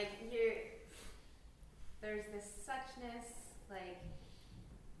 Like there's this suchness, like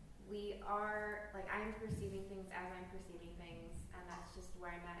we are, like I'm perceiving things as I'm perceiving things, and that's just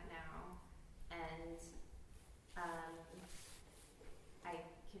where I'm at now. And I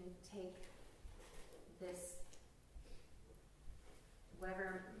can take this,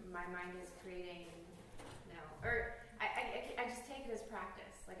 whatever my mind is creating now, or I just take it as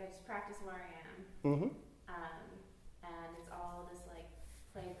practice. Like I just practice where I am. Mm-hmm. And it's all this like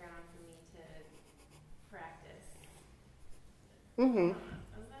playground for me to practice. Mm-hmm.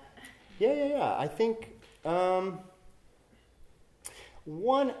 Was that? Yeah. I think,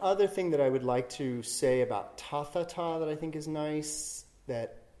 One other thing that I would like to say about tathata that I think is nice,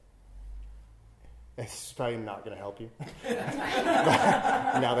 that it's probably not going to help you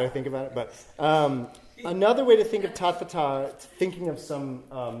now that I think about it. But another way to think of tathata, thinking of some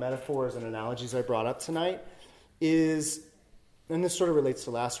metaphors and analogies I brought up tonight, is, and this sort of relates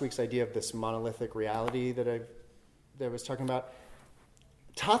to last week's idea of this monolithic reality that I was talking about.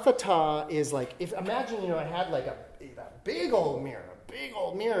 Tathata is like, imagine, I had like a big old mirror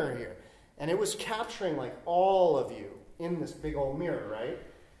here, and it was capturing like all of you in this big old mirror, right?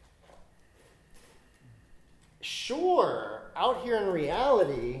 Sure, out here in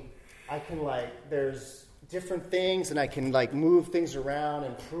reality, I can there's different things, and I can move things around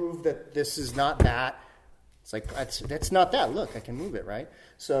and prove that this is not that. It's like, that's not that. Look, I can move it, right?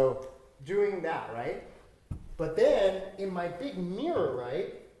 So doing that, right? But then in my big mirror,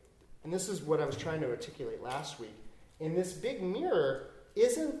 right? And this is what I was trying to articulate last week. In this big mirror,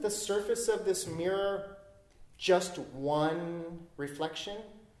 isn't the surface of this mirror just one reflection?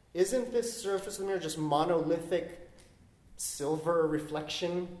 Isn't this surface of the mirror just monolithic silver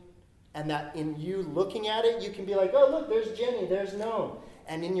reflection? And that in you looking at it, you can be like, oh, look, there's Jenny, there's Noam.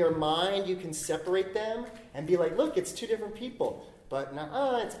 And in your mind, you can separate them and be like, look, it's two different people. But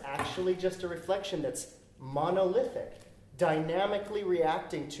it's actually just a reflection that's monolithic, dynamically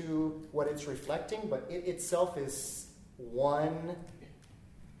reacting to what it's reflecting, but it itself is one,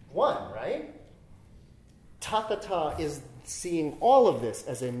 right? Tathata is seeing all of this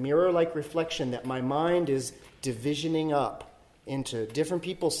as a mirror-like reflection that my mind is divisioning up into different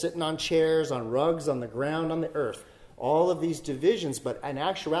people sitting on chairs, on rugs, on the ground, on the earth. All of these divisions, but in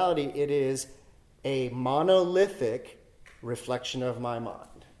actuality, it is a monolithic reflection of my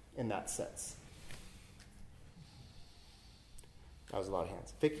mind in that sense. That was a lot of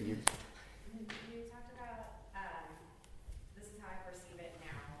hands. Vicky, you... You talked about this is how I perceive it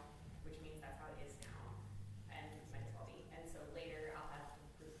now, which means that's how it is now, and might as well be. And so later I'll have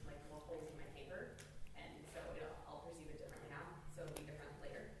more holes in my paper, and so I'll perceive it differently now, so it'll be different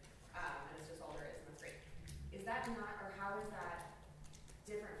later. And it's just all there is, and that's great. Is that not, or how is that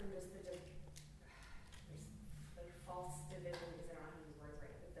different from just the false division, because I don't know how to use words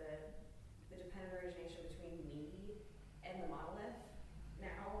right, but the dependent origination between me and the monolith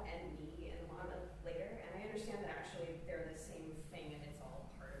now and me and the monolith later? And I understand that actually they're the same thing and it's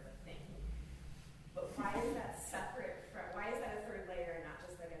all part of a thing. But why is that separate from, why is that a third layer and not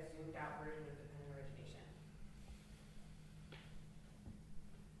just like a zoomed out version of dependent origination?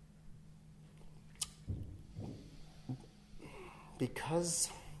 Because,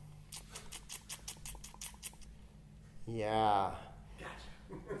 yeah,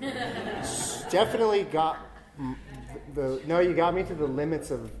 definitely got you got me to the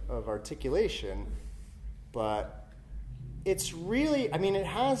limits of articulation, but it's really, it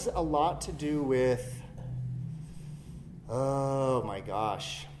has a lot to do with, oh my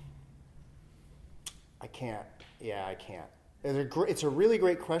gosh, I can't. It's a really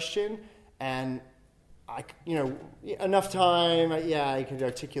great question, and enough time, I could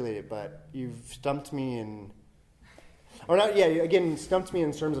articulate it, but you've stumped me stumped me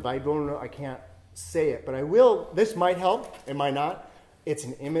in terms of I don't know, I can't say it, but I will. This might help, it might not. It's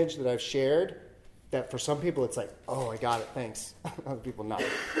an image that I've shared that for some people it's like, oh, I got it, thanks. Other people not.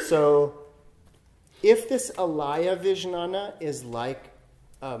 So if this Alaya Vijnana is like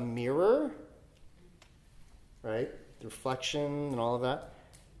a mirror, right, the reflection and all of that,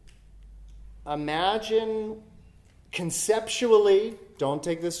 imagine conceptually, don't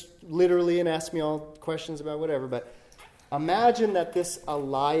take this literally and ask me all questions about whatever, but imagine that this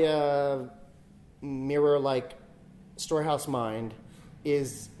Alaya mirror-like storehouse mind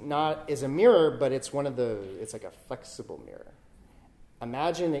is a mirror, but it's it's like a flexible mirror.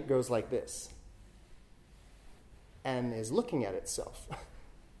 Imagine it goes like this and is looking at itself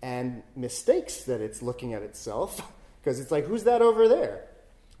and mistakes that it's looking at itself because it's like, who's that over there?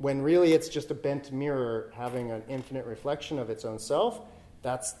 When really it's just a bent mirror having an infinite reflection of its own self.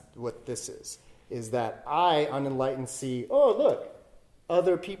 That's what this is that I, unenlightened, see, oh, look,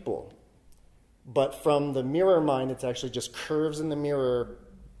 other people. But from the mirror mind, it's actually just curves in the mirror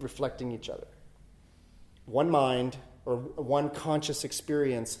reflecting each other. One mind, or one conscious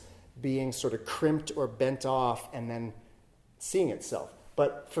experience being sort of crimped or bent off and then seeing itself.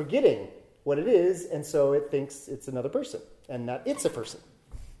 But forgetting what it is, and so it thinks it's another person, and that it's a person.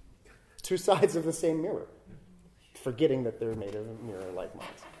 Two sides of the same mirror. Forgetting that they're made of mirror-like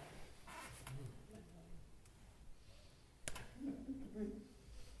minds.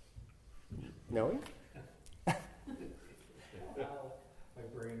 No? My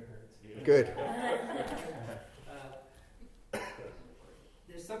brain hurts. Good.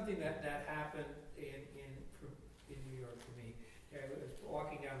 something that happened in New York for me. I was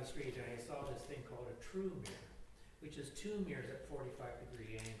walking down the street and I saw this thing called a true mirror, which is two mirrors at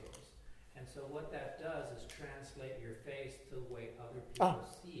 45-degree angles. And so what that does is translate your face to the way other people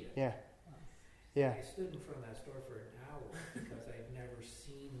see it. Yeah. Yeah. I stood in front of that store for an hour because I've never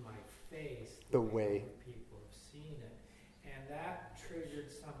seen my face The way other people have seen it. And that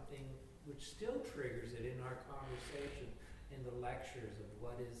triggered something which still triggers it in our conversation, in the lectures of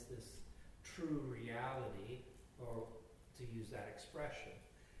what is this true reality, or to use that expression.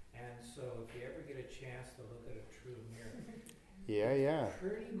 And so if you ever get a chance to look at a true mirror, yeah.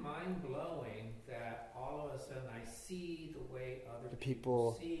 pretty mind-blowing that all of a sudden I see the way other The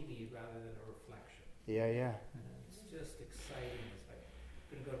people people- see me rather than a reflection. Yeah. And it's just exciting. It's like,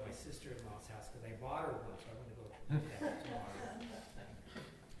 I'm going to go to my sister-in-law's house because I bought her one, so I'm going to go look at it tomorrow.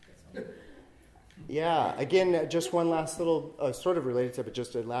 Yeah, again, just one last little, sort of related to it, but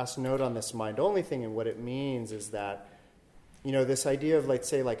just a last note on this mind-only thing, and what it means is that, this idea of, let's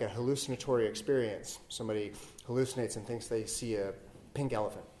say, like a hallucinatory experience. Somebody hallucinates and thinks they see a pink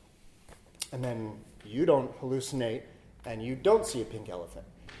elephant. And then you don't hallucinate, and you don't see a pink elephant.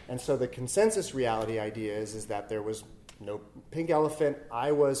 And so the consensus reality idea is that there was no pink elephant,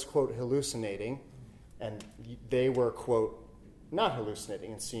 I was, quote, hallucinating, and they were, quote, not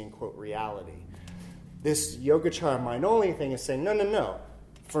hallucinating and seeing, quote, reality. This Yogacara mind-only thing is saying, no.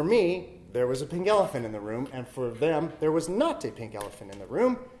 For me, there was a pink elephant in the room, and for them, there was not a pink elephant in the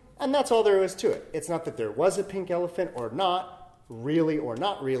room, and that's all there is to it. It's not that there was a pink elephant or not, really or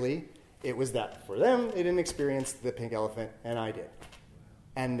not really. It was that for them, they didn't experience the pink elephant, and I did.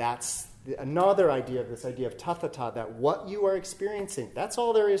 And that's another idea of this idea of tathata, that what you are experiencing, that's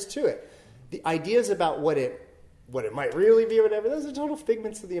all there is to it. The ideas about what it might really be or whatever, those are total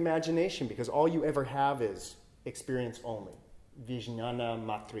figments of the imagination, because all you ever have is experience only. Vijnana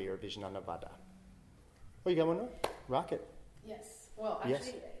matri or Vijnana vada. Oh, you got one more? Rocket. Yes. Well, Yes.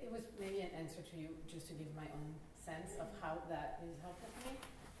 actually, it was maybe an answer to you, just to give my own sense of how that is helpful for me.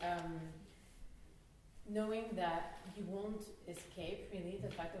 Knowing that you won't escape, really,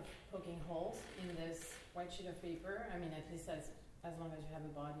 the fact of poking holes in this white sheet of paper. I mean, at least as long as you have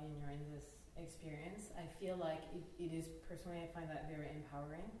a body and you're in this experience, I feel like it is, personally, I find that very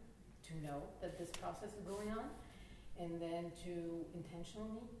empowering to know that this process is going on, and then to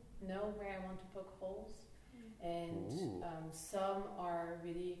intentionally know where I want to poke holes. And some are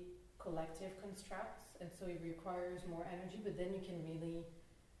really collective constructs, and so it requires more energy, but then you can really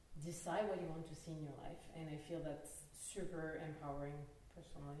decide what you want to see in your life, and I feel that's super empowering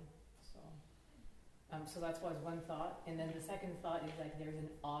personally. So that was one thought, and then the second thought is like there's an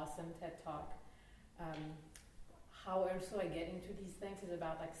awesome TED Talk. How also I get into these things is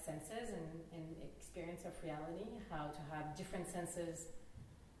about like senses and experience of reality, how to have different senses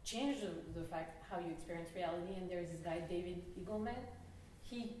change the fact how you experience reality. And there's this guy David Eagleman.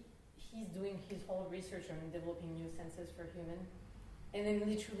 He's doing his whole research on developing new senses for human. And then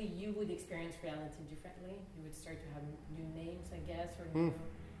literally you would experience reality differently. You would start to have new names, I guess, or new.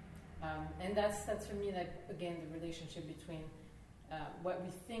 And that's for me, like, again, the relationship between what we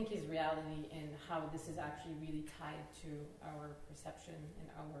think is reality and how this is actually really tied to our perception and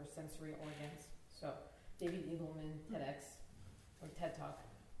our sensory organs. So David Eagleman, TEDx, or TED Talk,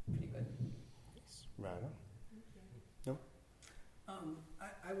 pretty good. Right on. No?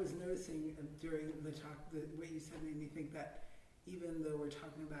 I was noticing during the talk that what you said made me think that even though we're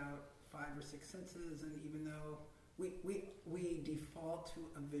talking about 5 or 6 senses, and even though we default to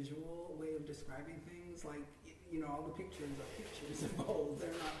a visual way of describing things, like, all the pictures are pictures of bowls.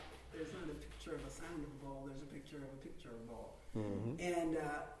 There's not a picture of a sound of a bowl. There's a picture of a picture of a bowl. Mm-hmm. And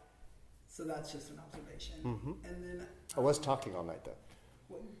so that's just an observation. Mm-hmm. And then I was talking all night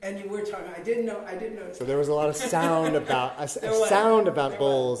though. And you were talking. I didn't notice. So there was a lot of sound about sound about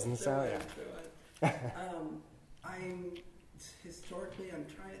bowls and sound. Yeah. I'm historically. I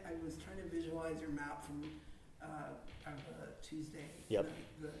was trying to visualize your map from Tuesday. Yep.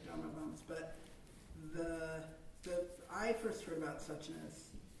 The Dharma bumps, but I first heard about suchness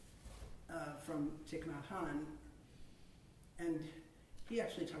from Thich Nhat Hanh, and he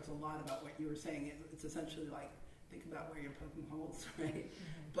actually talks a lot about what you were saying. It's essentially like, think about where you're poking holes, right?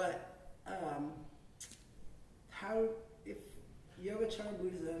 Mm-hmm. But how, if Yogacara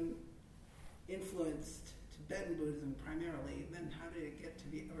Buddhism influenced Tibetan Buddhism primarily, then how did it get to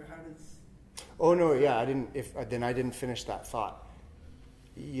be, or how does... Oh no, yeah, I didn't finish that thought.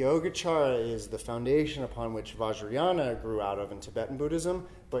 Yogacara is the foundation upon which Vajrayana grew out of in Tibetan Buddhism,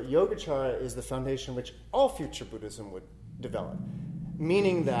 but Yogacara is the foundation which all future Buddhism would develop.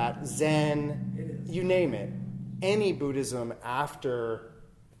 Meaning that Zen, you name it, any Buddhism after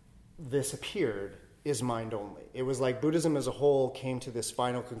this appeared is mind only. It was like Buddhism as a whole came to this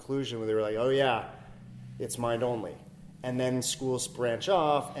final conclusion where they were like, oh yeah, it's mind only. And then schools branch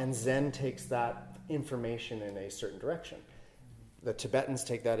off, and Zen takes that information in a certain direction. The Tibetans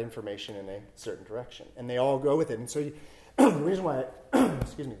take that information in a certain direction, and they all go with it. And so the reason why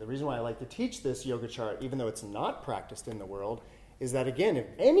I like to teach this yoga chart, even though it's not practiced in the world, is that, again, if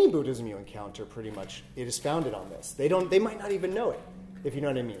any Buddhism you encounter, pretty much, it is founded on this. They might not even know it, if you know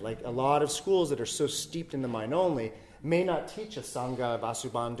what I mean. Like a lot of schools that are so steeped in the mind only may not teach a Sangha,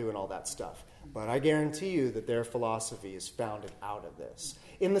 Vasubandhu, and all that stuff. But I guarantee you that their philosophy is founded out of this.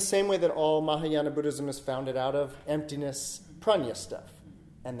 In the same way that all Mahayana Buddhism is founded out of emptiness, prajna stuff.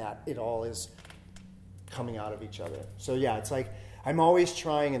 And that it all is coming out of each other. So yeah, it's like I'm always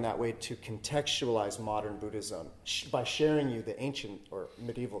trying in that way to contextualize modern Buddhism by sharing you the ancient or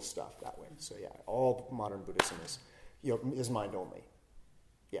medieval stuff that way. So yeah, all modern Buddhism is mind only.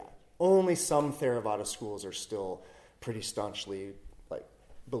 Yeah, only some Theravada schools are still pretty staunchly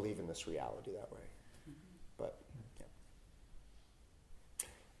believe in this reality that way. But yeah.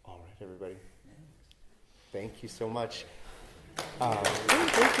 All right, everybody. Thank you so much.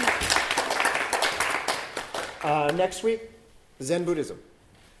 Thank you. Next week, Zen Buddhism.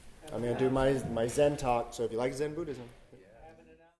 I'm going to do my Zen talk. So if you like Zen Buddhism,